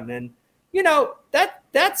fun. And,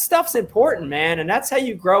 that stuff's important, man. And that's how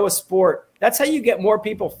you grow a sport. That's how you get more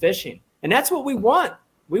people fishing. And that's what we want.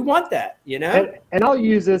 We want that, And I'll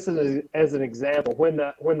use this as an example. When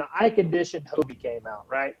the Ike Edition Hobie came out,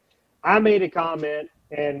 right? I made a comment,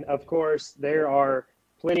 and of course there are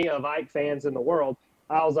plenty of Ike fans in the world.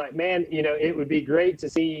 I was like, man, it would be great to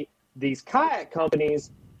see these kayak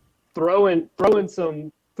companies throwing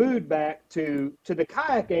some food back to the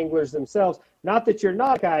kayak anglers themselves. Not that you're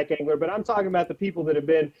not a kayak angler, but I'm talking about the people that have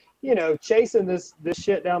been, chasing this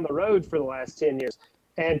shit down the road for the last 10 years.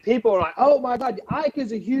 And people are like, oh my God, Ike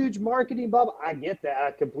is a huge marketing bubble. I get that.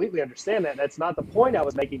 I completely understand that. That's not the point I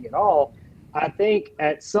was making at all. I think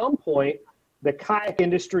at some point, the kayak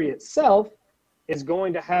industry itself is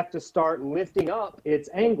going to have to start lifting up its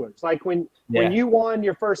anglers. Like when you won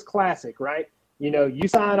your first Classic, right? You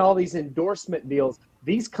sign all these endorsement deals.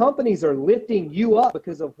 These companies are lifting you up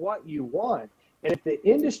because of what you want. And if the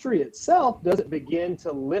industry itself doesn't begin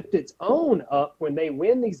to lift its own up when they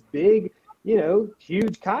win these big,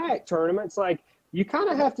 huge kayak tournaments, like you kind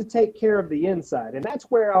of have to take care of the inside. And that's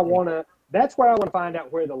where I want to find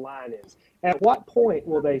out where the line is. At what point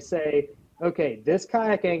will they say, okay, this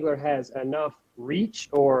kayak angler has enough reach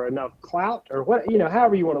or enough clout or what,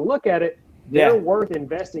 however you want to look at it, they're worth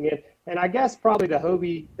investing in. And I guess probably the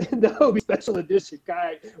Hobie Special Edition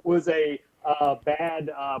kayak was a bad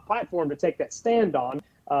platform to take that stand on.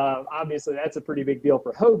 Obviously, that's a pretty big deal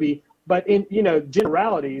for Hobie. But in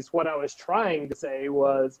generalities, what I was trying to say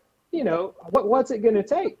was, what's it going to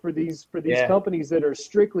take for these companies that are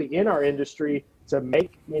strictly in our industry to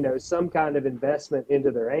make some kind of investment into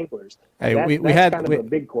their anglers? Hey, that's a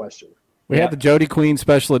big question. We had the Jody Queen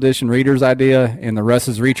Special Edition Reader's idea, and the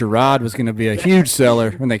Russ's Reacher Rod was going to be a huge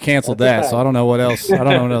seller when they canceled that. So I don't know what else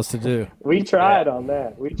to do. We tried on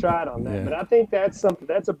that. Yeah. But I think that's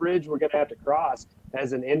a bridge we're going to have to cross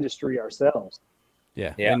as an industry ourselves.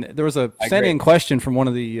 Yeah. And there was a sent-in question from one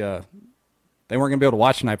of the they weren't going to be able to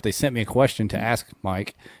watch tonight, but they sent me a question to ask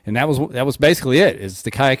Mike, and that was basically it. Is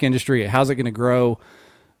the kayak industry, how's it going to grow?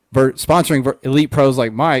 Sponsoring elite pros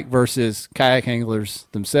like Mike versus kayak anglers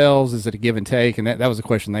themselves, is it a give and take? And that was a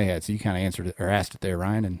question they had. So you kind of answered it or asked it there,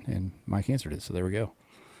 Ryan, and Mike answered it. So there we go.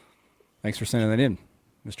 Thanks for sending that in,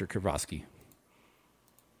 Mr. Kravosky.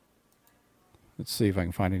 Let's see if I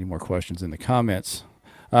can find any more questions in the comments.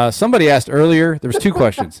 Somebody asked earlier, there was 2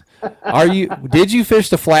 questions. Did you fish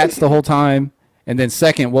the flats the whole time? And then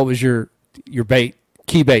second, what was your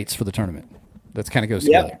key baits for the tournament? That kind of goes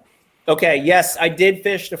together. Okay. Yes, I did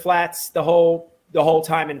fish the flats the whole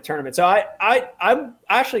time in the tournament. So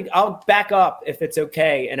I'll back up if it's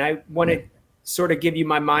okay. And I want to sort of give you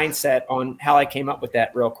my mindset on how I came up with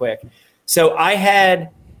that real quick. So I had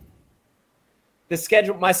the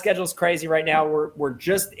schedule. My schedule's crazy right now. We're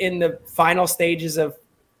just in the final stages of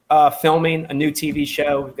filming a new TV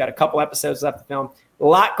show. We've got a couple episodes left to film. A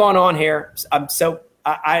lot going on here.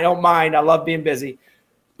 I don't mind. I love being busy.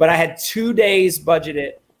 But I had 2 days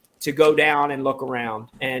budgeted to go down and look around.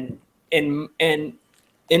 And in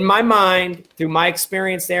my mind, through my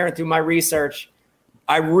experience there and through my research,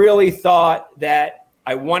 I really thought that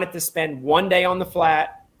I wanted to spend 1 day on the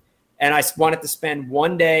flat, and I wanted to spend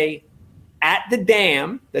 1 day at the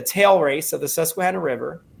dam, the tail race of the Susquehanna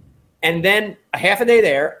River, and then a half a day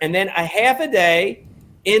there, and then a half a day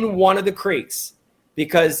in one of the creeks.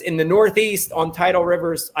 Because in the Northeast on tidal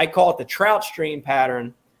rivers, I call it the trout stream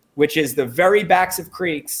pattern, which is the very backs of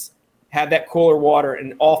creeks have that cooler water,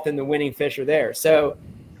 and often the winning fish are there. So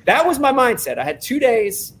that was my mindset. I had 2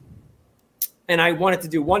 days, and I wanted to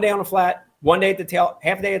do 1 day on the flat, 1 day at the tail,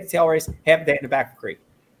 half a day at the tail race, half a day in the back of the creek.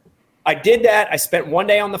 I did that. I spent 1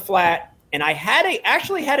 day on the flat, and I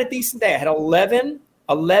actually had a decent day. I had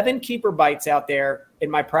 11 keeper bites out there in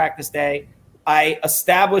my practice day. I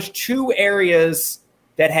established 2 areas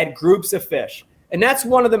that had groups of fish. And that's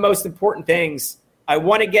one of the most important things. I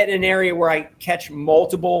want to get in an area where I catch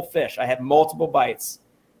multiple fish. I have multiple bites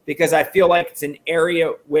because I feel like it's an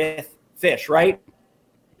area with fish, right?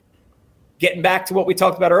 Getting back to what we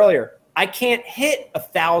talked about earlier, I can't hit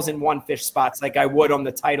 1,001 fish spots like I would on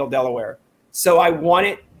the tidal Delaware. So I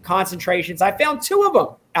wanted concentrations. I found 2 of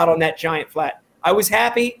them out on that giant flat. I was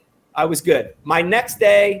happy. I was good. My next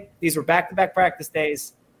day, these were back-to-back practice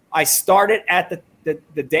days. I started at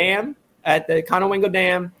the dam, at the Conowingo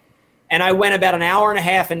Dam, and I went about an hour and a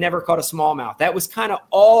half and never caught a smallmouth. That was kind of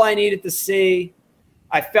all I needed to see.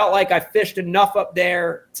 I felt like I fished enough up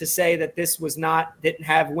there to say that this didn't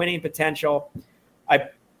have winning potential. I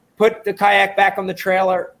put the kayak back on the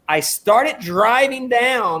trailer. I started driving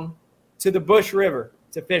down to the Bush River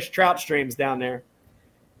to fish trout streams down there.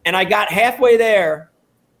 And I got halfway there,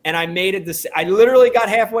 and I I literally got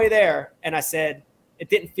halfway there, and I said, it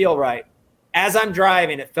didn't feel right. As I'm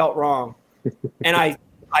driving, it felt wrong. And I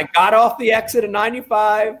got off the exit of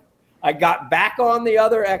 95. I got back on the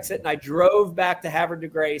other exit, and I drove back to Havre de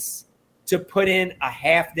Grace to put in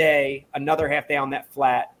another half day on that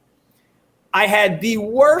flat. I had the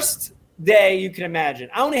worst day you can imagine.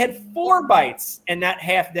 I only had 4 bites in that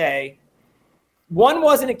half day. 1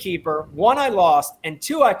 wasn't a keeper, 1 I lost, and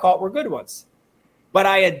 2 I caught were good ones. But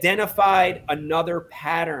I identified another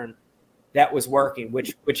pattern that was working,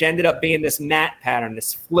 which ended up being this mat pattern,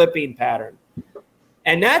 this flipping pattern.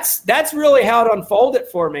 And that's really how it unfolded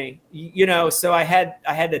for me. So I had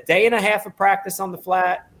a day and a half of practice on the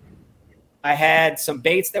flat. I had some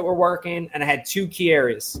baits that were working, and I had 2 key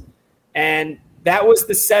areas. And that was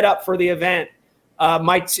the setup for the event.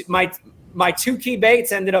 My 2 key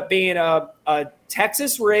baits ended up being a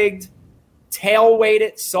Texas rigged, tail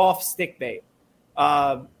weighted soft stick bait.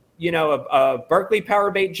 A Berkeley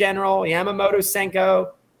Power Bait General, Yamamoto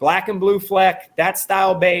Senko, black and blue fleck, that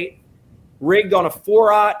style bait, rigged on a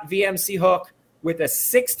 4/0 VMC hook with a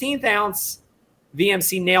 16th ounce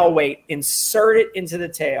VMC nail weight inserted into the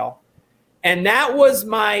tail. And that was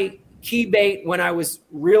my key bait when I was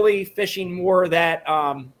really fishing more of that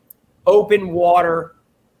open water.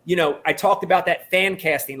 I talked about that fan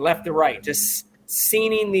casting left to right, just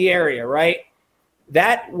scening the area, right?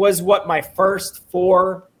 That was what my first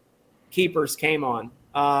 4 keepers came on.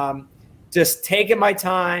 Just taking my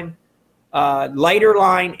time, lighter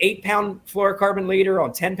line, 8-pound fluorocarbon leader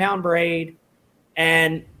on 10-pound braid.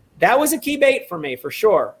 And that was a key bait for me, for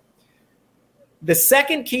sure. The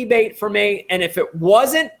second key bait for me, and if it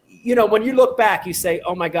wasn't, when you look back, you say,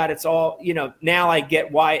 oh my God, it's all, now I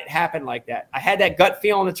get why it happened like that. I had that gut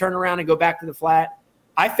feeling to turn around and go back to the flat.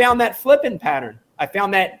 I found that flipping pattern. I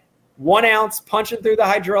found that 1 ounce punching through the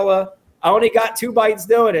hydrilla. I only got 2 bites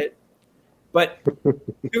doing it, but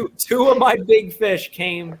two of my big fish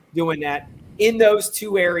came doing that in those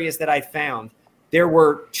 2 areas that I found. There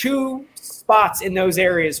were 2 spots in those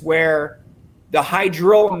areas where the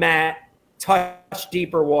hydrilla mat touched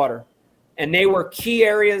deeper water. And they were key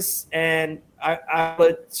areas, and I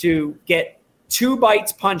wanted to get 2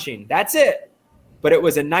 bites punching. That's it. But it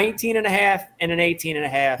was a 19.5 and an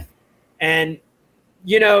 18.5. And,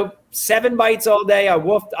 7 bites all day. I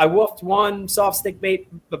woofed 1 soft stick bait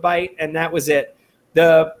bite, and that was it.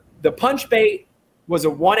 The punch bait was a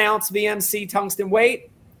 1 ounce VMC tungsten weight.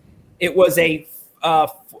 It was a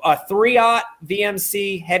 3/0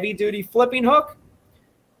 VMC heavy duty flipping hook.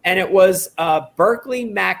 And it was a Berkeley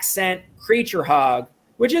Maxcent Creature Hog,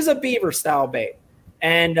 which is a beaver style bait.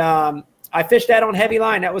 And I fished that on heavy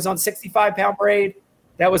line. That was on 65-pound braid.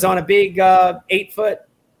 That was on a big 8-foot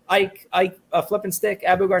Ike flipping stick,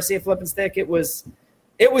 Abu Garcia flipping stick. It was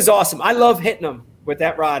awesome. I love hitting them with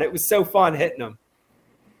that rod. It was so fun hitting them.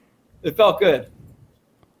 It felt good.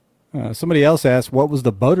 Somebody else asked, what was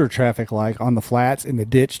the boater traffic like on the flats in the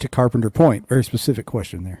ditch to Carpenter Point? Very specific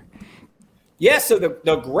question there. Yeah, so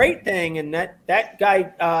the great thing, and that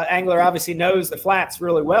guy, angler, obviously knows the flats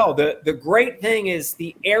really well. The great thing is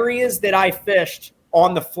the areas that I fished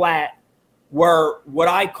on the flat were what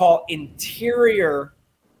I call interior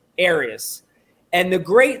areas. And the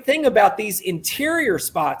great thing about these interior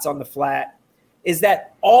spots on the flat is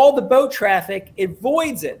that all the boat traffic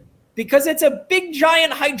avoids it because it's a big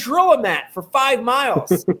giant hydromat for 5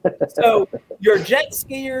 miles. So your jet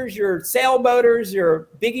skiers, your sailboaters, your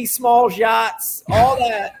biggie small yachts, all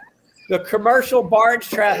that, the commercial barge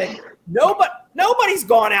traffic, nobody's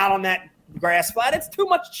gone out on that grass flat. It's too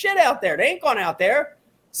much shit out there. They ain't gone out there.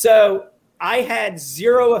 So I had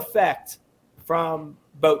zero effect from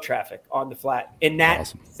boat traffic on the flat in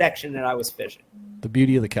that section that I was fishing. The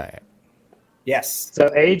beauty of the kayak. Yes. So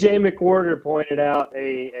AJ McWhorter pointed out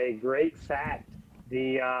a great fact.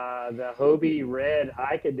 The Hobie Red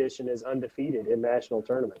Ike Edition is undefeated in national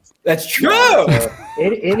tournaments. That's true. So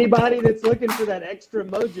anybody that's looking for that extra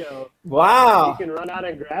mojo, wow, you can run out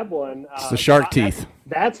and grab one. It's the shark teeth.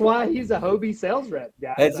 That's why he's a Hobie sales rep,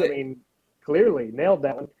 guys. I mean, clearly nailed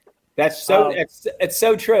that one. That's so it's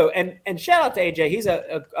so true. And shout out to AJ. He's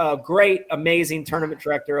a great, amazing tournament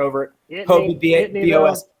director over at Hobie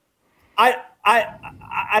BOS.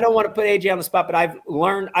 I don't want to put AJ on the spot, but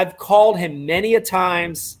I've called him many a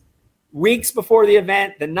times, weeks before the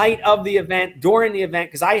event, the night of the event, during the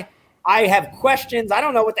event, because I have questions. I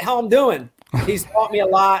don't know what the hell I'm doing. He's taught me a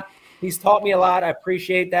lot. I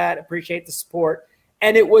appreciate that. Appreciate the support.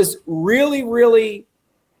 And it was really, really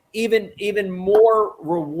even more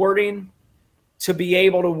rewarding to be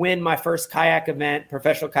able to win my first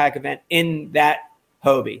professional kayak event in that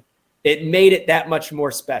Hobie. It made it that much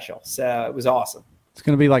more special. So it was awesome. It's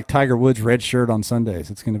going to be like Tiger Woods' red shirt on Sundays.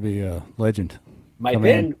 It's going to be a legend. Might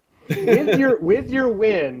be. with your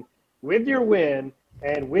win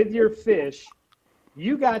and with your fish,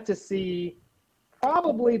 you got to see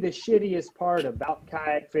probably the shittiest part about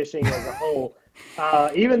kayak fishing as a whole.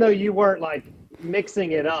 Even though you weren't like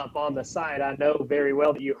mixing it up on the side, I know very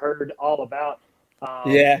well that you heard all about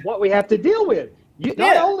what we have to deal with.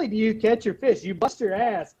 Not only do you catch your fish, you bust your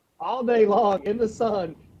ass all day long in the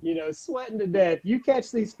sun, sweating to death. You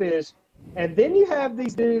catch these fish, and then you have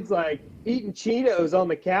these dudes like eating Cheetos on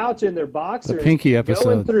the couch in their boxers, the Pinky episode,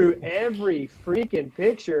 going through every freaking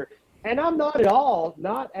picture. And I'm not at all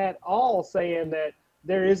saying that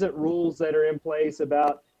there isn't rules that are in place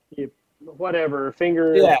about whatever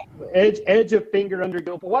edge of finger under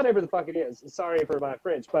gill, whatever the fuck it is. Sorry for my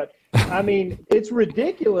French, but I mean, it's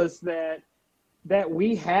ridiculous that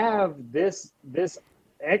we have this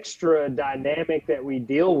extra dynamic that we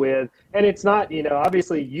deal with, and it's not,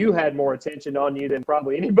 obviously you had more attention on you than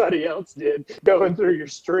probably anybody else did going through your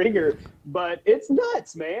stringer, but it's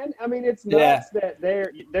nuts, man. I mean, it's nuts that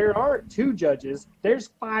there aren't 2 judges,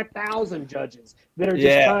 there's 5,000 judges that are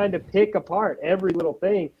just trying to pick apart every little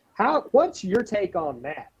thing. What's your take on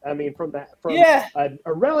that? I mean, from a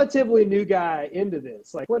relatively new guy into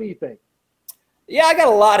this, like, what do you think? Yeah, I got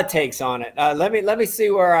a lot of takes on it. Let me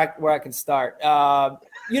see where I can start. The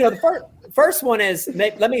first one is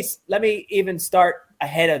let me even start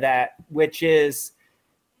ahead of that, which is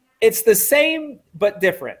it's the same but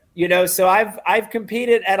different. So I've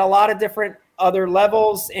competed at a lot of different other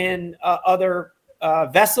levels in other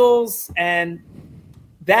vessels, and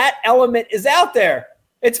that element is out there.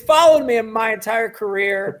 It's followed me in my entire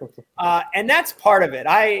career, and that's part of it.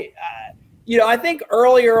 I think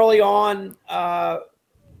early on,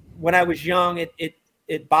 when I was young,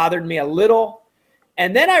 it bothered me a little.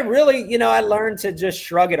 And then I really, I learned to just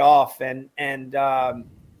shrug it off and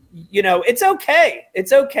it's okay.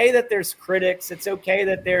 It's okay that there's critics. It's okay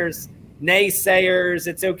that there's naysayers.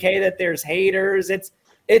 It's okay that there's haters. It's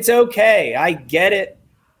okay. I get it.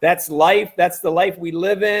 That's life. That's the life we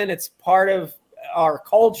live in. It's part of our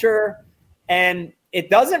culture, and it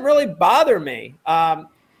doesn't really bother me.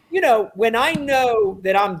 When I know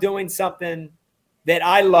that I'm doing something that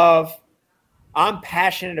I love, I'm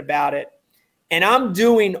passionate about it, and I'm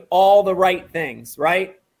doing all the right things,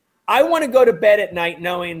 right? I want to go to bed at night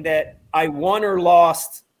knowing that I won or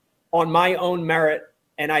lost on my own merit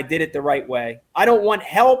and I did it the right way. I don't want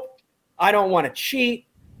help. I don't want to cheat.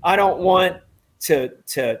 I don't want to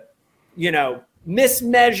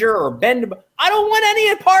mismeasure or bend. I don't want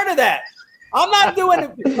any part of that. I'm not doing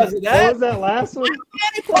it because of that. What was that last one? I don't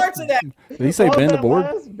want any parts of that. Did he say bend the board?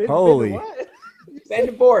 Holy. Bend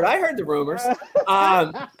the board. I heard the rumors.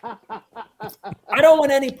 I don't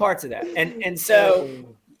want any parts of that. And so,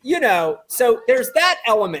 so there's that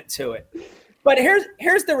element to it. But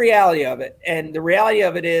here's the reality of it. And the reality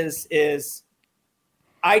of it is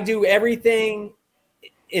I do everything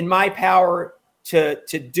in my power to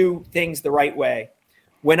do things the right way.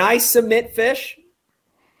 When I submit fish,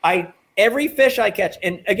 every fish I catch,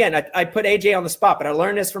 and again, I put AJ on the spot, but I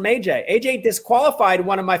learned this from AJ. AJ disqualified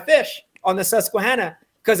one of my fish on the Susquehanna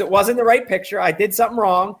because it wasn't the right picture. I did something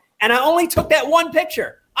wrong, and I only took that one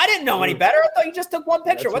picture. I didn't know any better. I thought you just took one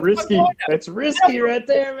picture. That's risky. That's risky right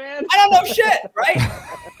there, man. I don't know shit, right?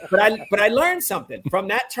 But I learned something. From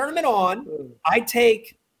that tournament on, I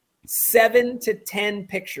take 7 to 10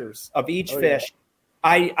 pictures of each fish.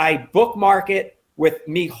 Yeah. I bookmark it with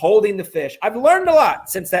me holding the fish. I've learned a lot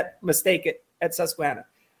since that mistake at Susquehanna.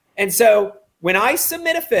 And so when I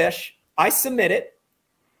submit a fish, I submit it,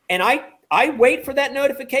 and I wait for that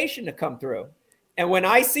notification to come through. And when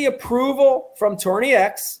I see approval from Tourney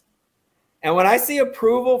X, and when I see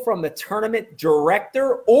approval from the tournament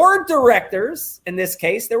director or directors, in this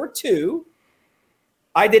case, there were 2,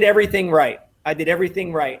 I did everything right.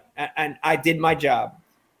 And I did my job.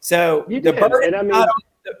 So the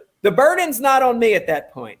burden's not on me at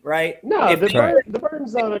that point, right? No, the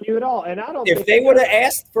burden's not on you at all. And I don't. If they would have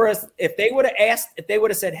asked for us, if they would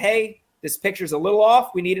have said, "Hey, this picture's a little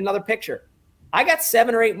off. We need another picture." I got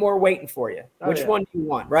 7 or 8 more waiting for you. Which one do you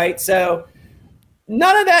want, right? So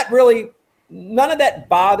none of that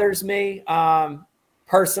bothers me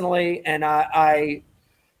personally, and I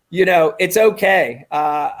it's okay.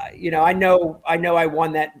 I know I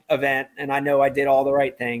won that event, and I know I did all the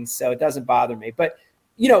right things, so it doesn't bother me. But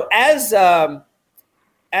as a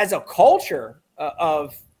culture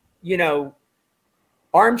of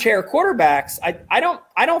armchair quarterbacks,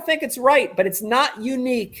 I don't think it's right, but it's not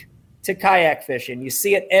unique to kayak fishing. You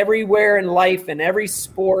see it everywhere in life, in every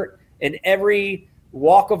sport, in every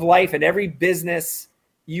walk of life, in every business.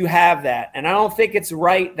 You have that, and I don't think it's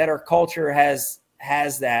right that our culture has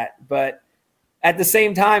that. But at the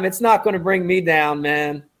same time, it's not going to bring me down,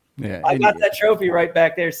 man. Yeah, I got that trophy right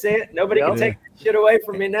back there. See it? Nobody can take that shit away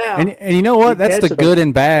from me now. And you know what? That's the good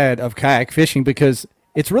and bad of kayak fishing, because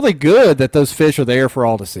it's really good that those fish are there for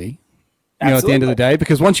all to see. At the end of the day,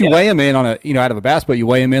 because once you weigh them in on out of a bass boat, you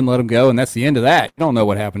weigh them in, let them go, and that's the end of that. You don't know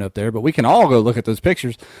what happened up there, but we can all go look at those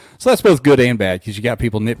pictures. So that's both good and bad, because you got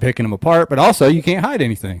people nitpicking them apart, but also you can't hide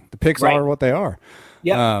anything. The pics are what they are.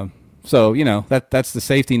 Yeah. So that's the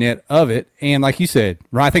safety net of it. And like you said,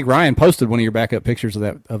 I think Ryan posted one of your backup pictures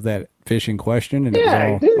of that fish in question, and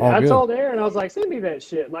I told Aaron, I was like, send me that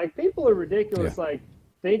shit. Like, people are ridiculous. Yeah. Like,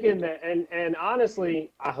 thinking that, and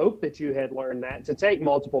honestly, I hope that you had learned that to take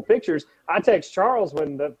multiple pictures. I text Charles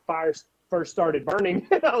when the fire first started burning,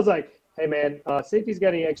 and I was like, "Hey man, see if he's got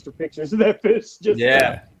any extra pictures of that fish just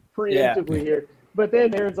preemptively here." But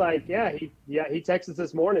then Aaron's like, he texted us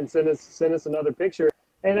this morning, sent us another picture.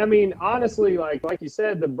 And I mean, honestly, like you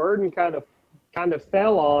said, the burden kind of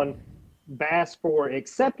fell on Bass for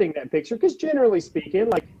accepting that picture, because generally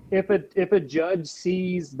speaking, like, if a judge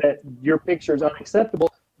sees that your picture is unacceptable,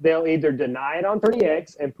 they'll either deny it on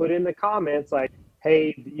 30X and put in the comments like,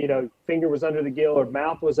 hey, finger was under the gill or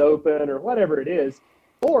mouth was open or whatever it is,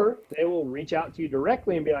 or they will reach out to you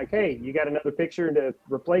directly and be like, hey, you got another picture to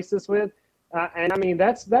replace this with? And I mean,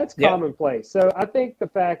 that's commonplace. So I think the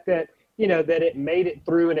fact that, that it made it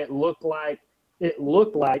through and it looked like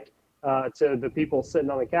to the people sitting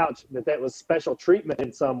on the couch that was special treatment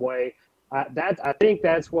in some way. I think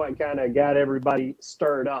that's what kind of got everybody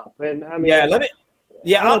stirred up. And I mean, I'll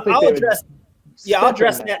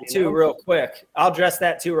address that too real quick. I'll address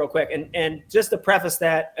that too real quick. And just to preface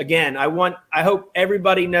that again, I hope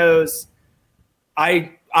everybody knows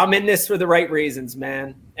I'm in this for the right reasons,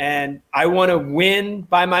 man. And I want to win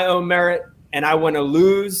by my own merit, and I want to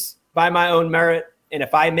lose by my own merit. And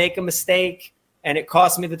if I make a mistake and it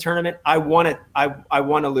costs me the tournament, I want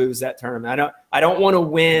to lose that tournament. I don't want to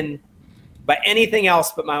win by anything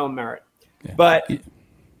else but my own merit. Yeah. But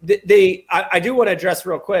I do want to address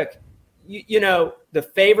real quick, the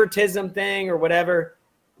favoritism thing or whatever.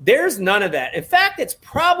 There's none of that. In fact, it's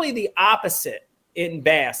probably the opposite in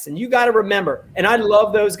Bass. And you got to remember, and I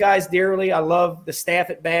love those guys dearly. I love the staff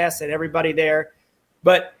at Bass and everybody there.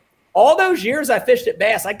 But all those years I fished at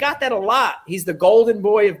Bass, I got that a lot. He's the golden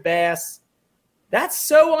boy of Bass. That's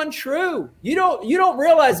so untrue. You don't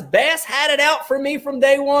realize Bass had it out for me from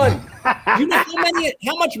day one. You know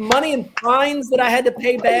how much money and fines that I had to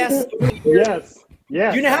pay Bass over the years?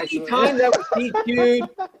 Yes. Do you know how many times I was DQ'd?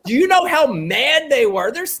 Do you know how mad they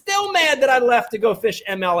were? They're still mad that I left to go fish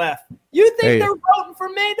MLF. You think they're rooting for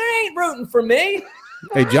me? They ain't rooting for me.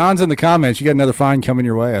 Hey, John's in the comments. You got another fine coming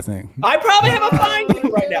your way, I think. I probably have a fine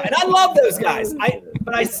right now, and I love those guys.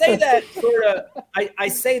 but I say that sort of. I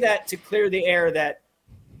say that to clear the air that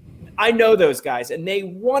I know those guys, and they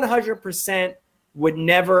 100% would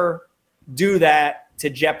never do that to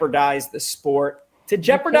jeopardize the sport, to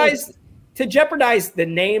jeopardize the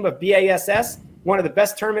name of BASS, one of the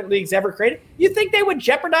best tournament leagues ever created. You think they would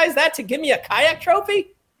jeopardize that to give me a kayak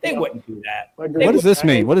trophy? They wouldn't do that. What does this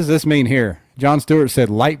mean? What does this mean here? John Stewart said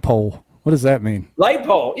light pole. What does that mean? Light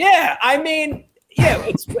pole. Yeah. I mean,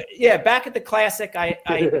 yeah, back at the Classic, I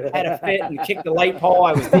had a fit and kicked the light pole.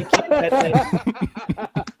 I was DQ'd that thing.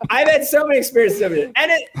 I've had so many experiences of it.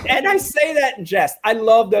 And I say that in jest. I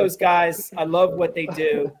love those guys. I love what they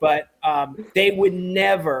do. But they would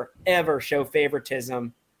never, ever show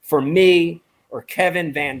favoritism for me or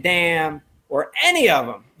Kevin Van Dam or any of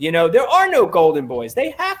them. You know, there are no golden boys.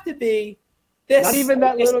 They have to be this. Not even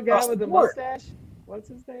that little guy with the mustache. What's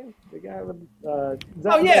his name? The guy with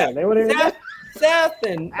Seth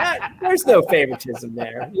and there's no favoritism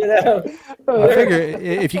there. You know, I figure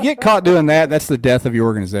if you get caught doing that, that's the death of your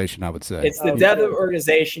organization. I would say it's the death of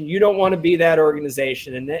organization. You don't want to be that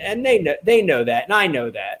organization, and they know that, and I know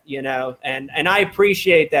that. You know, and I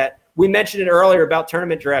appreciate that. We mentioned it earlier about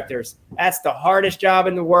tournament directors. That's the hardest job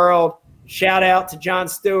in the world. Shout out to John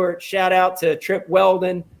Stewart. Shout out to Trip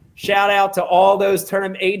Weldon. Shout out to all those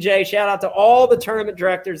tournament AJ. Shout out to all the tournament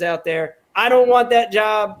directors out there. I don't want that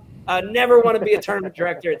job. I never want to be a tournament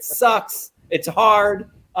director. It sucks. It's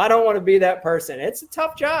hard. I don't want to be that person. It's a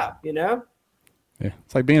tough job, you know? Yeah.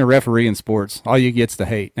 It's like being a referee in sports. All you get's the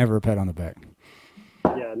hate, never a pat on the back.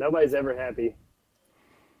 Yeah, nobody's ever happy.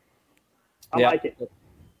 I like it.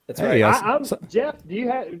 That's right. Jeff,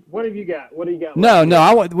 what have you got? What do you got?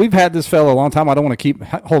 No. We've had this fellow a long time. I don't want to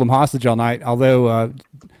hold him hostage all night. Although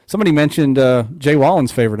somebody mentioned Jay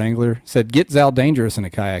Wallen's favorite angler said get Zal Dangerous in a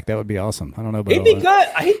kayak. That would be awesome. I don't know about he'd be good.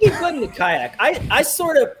 He'd be good in the kayak.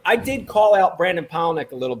 I did call out Brandon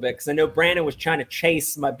Palaniuk a little bit because I know Brandon was trying to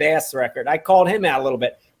chase my bass record. I called him out a little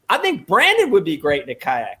bit. I think Brandon would be great in a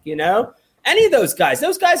kayak. You know. Any of those guys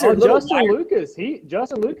are Justin Lucas.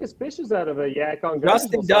 Justin Lucas fishes out of a yak on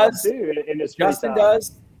Justin does too. In his Justin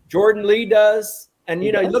does. Jordan Lee does. And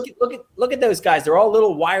you know, look at those guys. They're all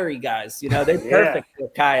little wiry guys. You know, they're perfect for a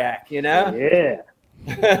kayak. You know.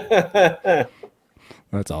 Yeah.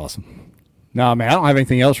 That's awesome. No, man, I don't have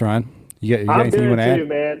anything else, Ryan. You got anything you want to add?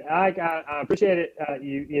 Man. I appreciate it.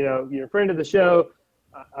 You're a friend of the show.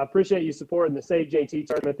 I appreciate you supporting the Save JT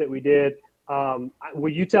tournament that we did.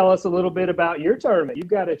 Will you tell us a little bit about your tournament? You've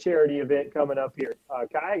got a charity event coming up here,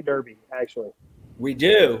 Kayak Derby, actually. We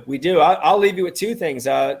do. I'll leave you with two things.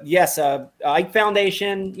 Yes, Ike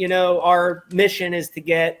Foundation, you know, our mission is to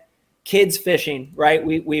get kids fishing, right?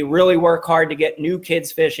 We really work hard to get new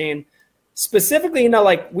kids fishing. Specifically, you know,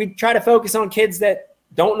 like we try to focus on kids that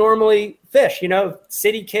don't normally fish, you know,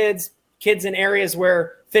 city kids in areas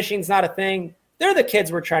where fishing's not a thing. They're the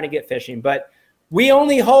kids we're trying to get fishing, but we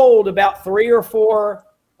only hold about 3 or 4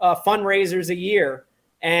 fundraisers a year,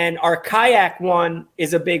 and our kayak one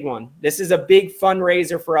is a big one. This is a big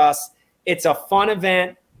fundraiser for us. It's a fun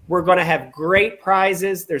event. We're going to have great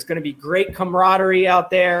prizes. There's going to be great camaraderie out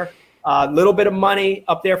there, a little bit of money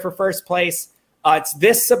up there for first place. It's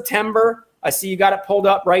this September. I see you got it pulled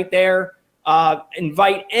up right there.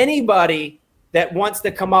 Invite anybody that wants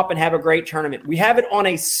to come up and have a great tournament. We have it on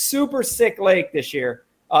a super sick lake this year.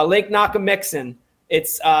 Lake Nakamixon.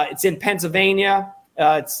 It's in Pennsylvania.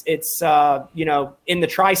 It's you know, in the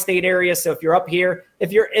tri-state area. So if you're up here,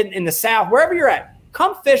 if you're in the South, wherever you're at,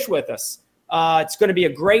 come fish with us. It's going to be a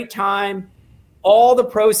great time. All the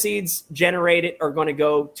proceeds generated are going to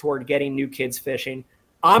go toward getting new kids fishing.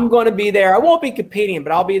 I'm going to be there. I won't be competing,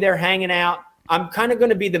 but I'll be there hanging out. I'm kind of going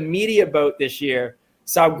to be the media boat this year.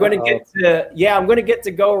 So I'm going to get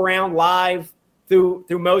to go around live through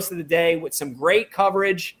most of the day with some great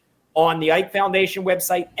coverage on the Ike Foundation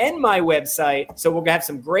website and my website. So we'll have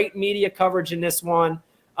some great media coverage in this one.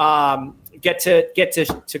 Get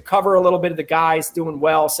to cover a little bit of the guys doing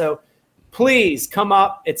well. So please come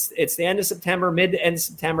up. It's the end of September, mid to end of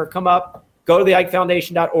September. Come up, go to the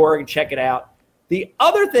IkeFoundation.org and check it out. The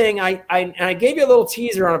other thing, I gave you a little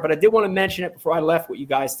teaser on it, but I did want to mention it before I left with you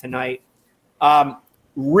guys tonight.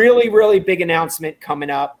 Really, really big announcement coming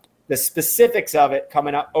up. The specifics of it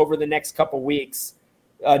coming up over the next couple weeks.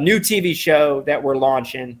 A new TV show that we're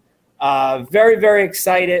launching. Very, very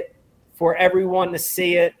excited for everyone to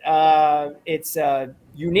see it. It's a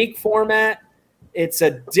unique format. It's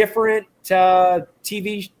a different fishing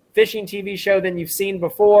TV show than you've seen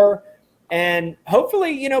before. And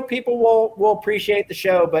hopefully, you know, people will appreciate the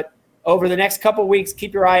show. But over the next couple weeks,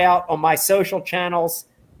 keep your eye out on my social channels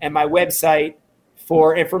and my website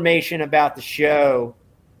for information about the show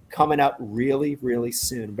coming up really, really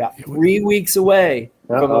soon, about 3 weeks away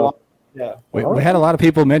from the launch. Yeah. We had a lot of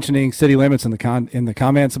people mentioning city limits in the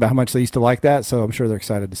comments about how much they used to like that, so I'm sure they're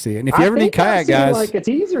excited to see it. And if you ever need kayak, guys, like a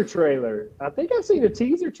teaser trailer. I think I've seen a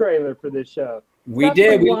teaser trailer for this show. We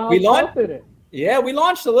did. We launched it. Yeah, we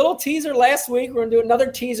launched a little teaser last week. We're going to do another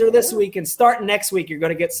teaser this week, and starting next week, you're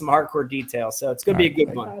going to get some hardcore details. So it's going to be a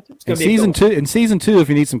good one. It's going to be in season 2, if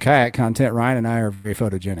you need some kayak content, Ryan and I are very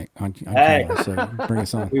photogenic on camera, so bring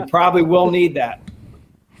us on. We probably will need that.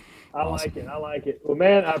 I like it. Well,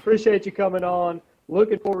 man, I appreciate you coming on.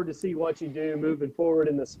 Looking forward to see what you do moving forward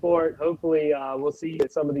in the sport. Hopefully, we'll see you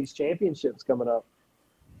at some of these championships coming up.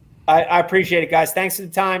 I appreciate it, guys. Thanks for the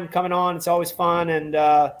time coming on. It's always fun,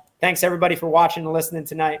 and thanks, everybody, for watching and listening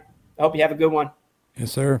tonight. I hope you have a good one.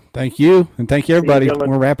 Yes, sir. Thank you, and thank you, everybody.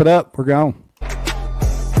 We'll wrap it up. We're gone.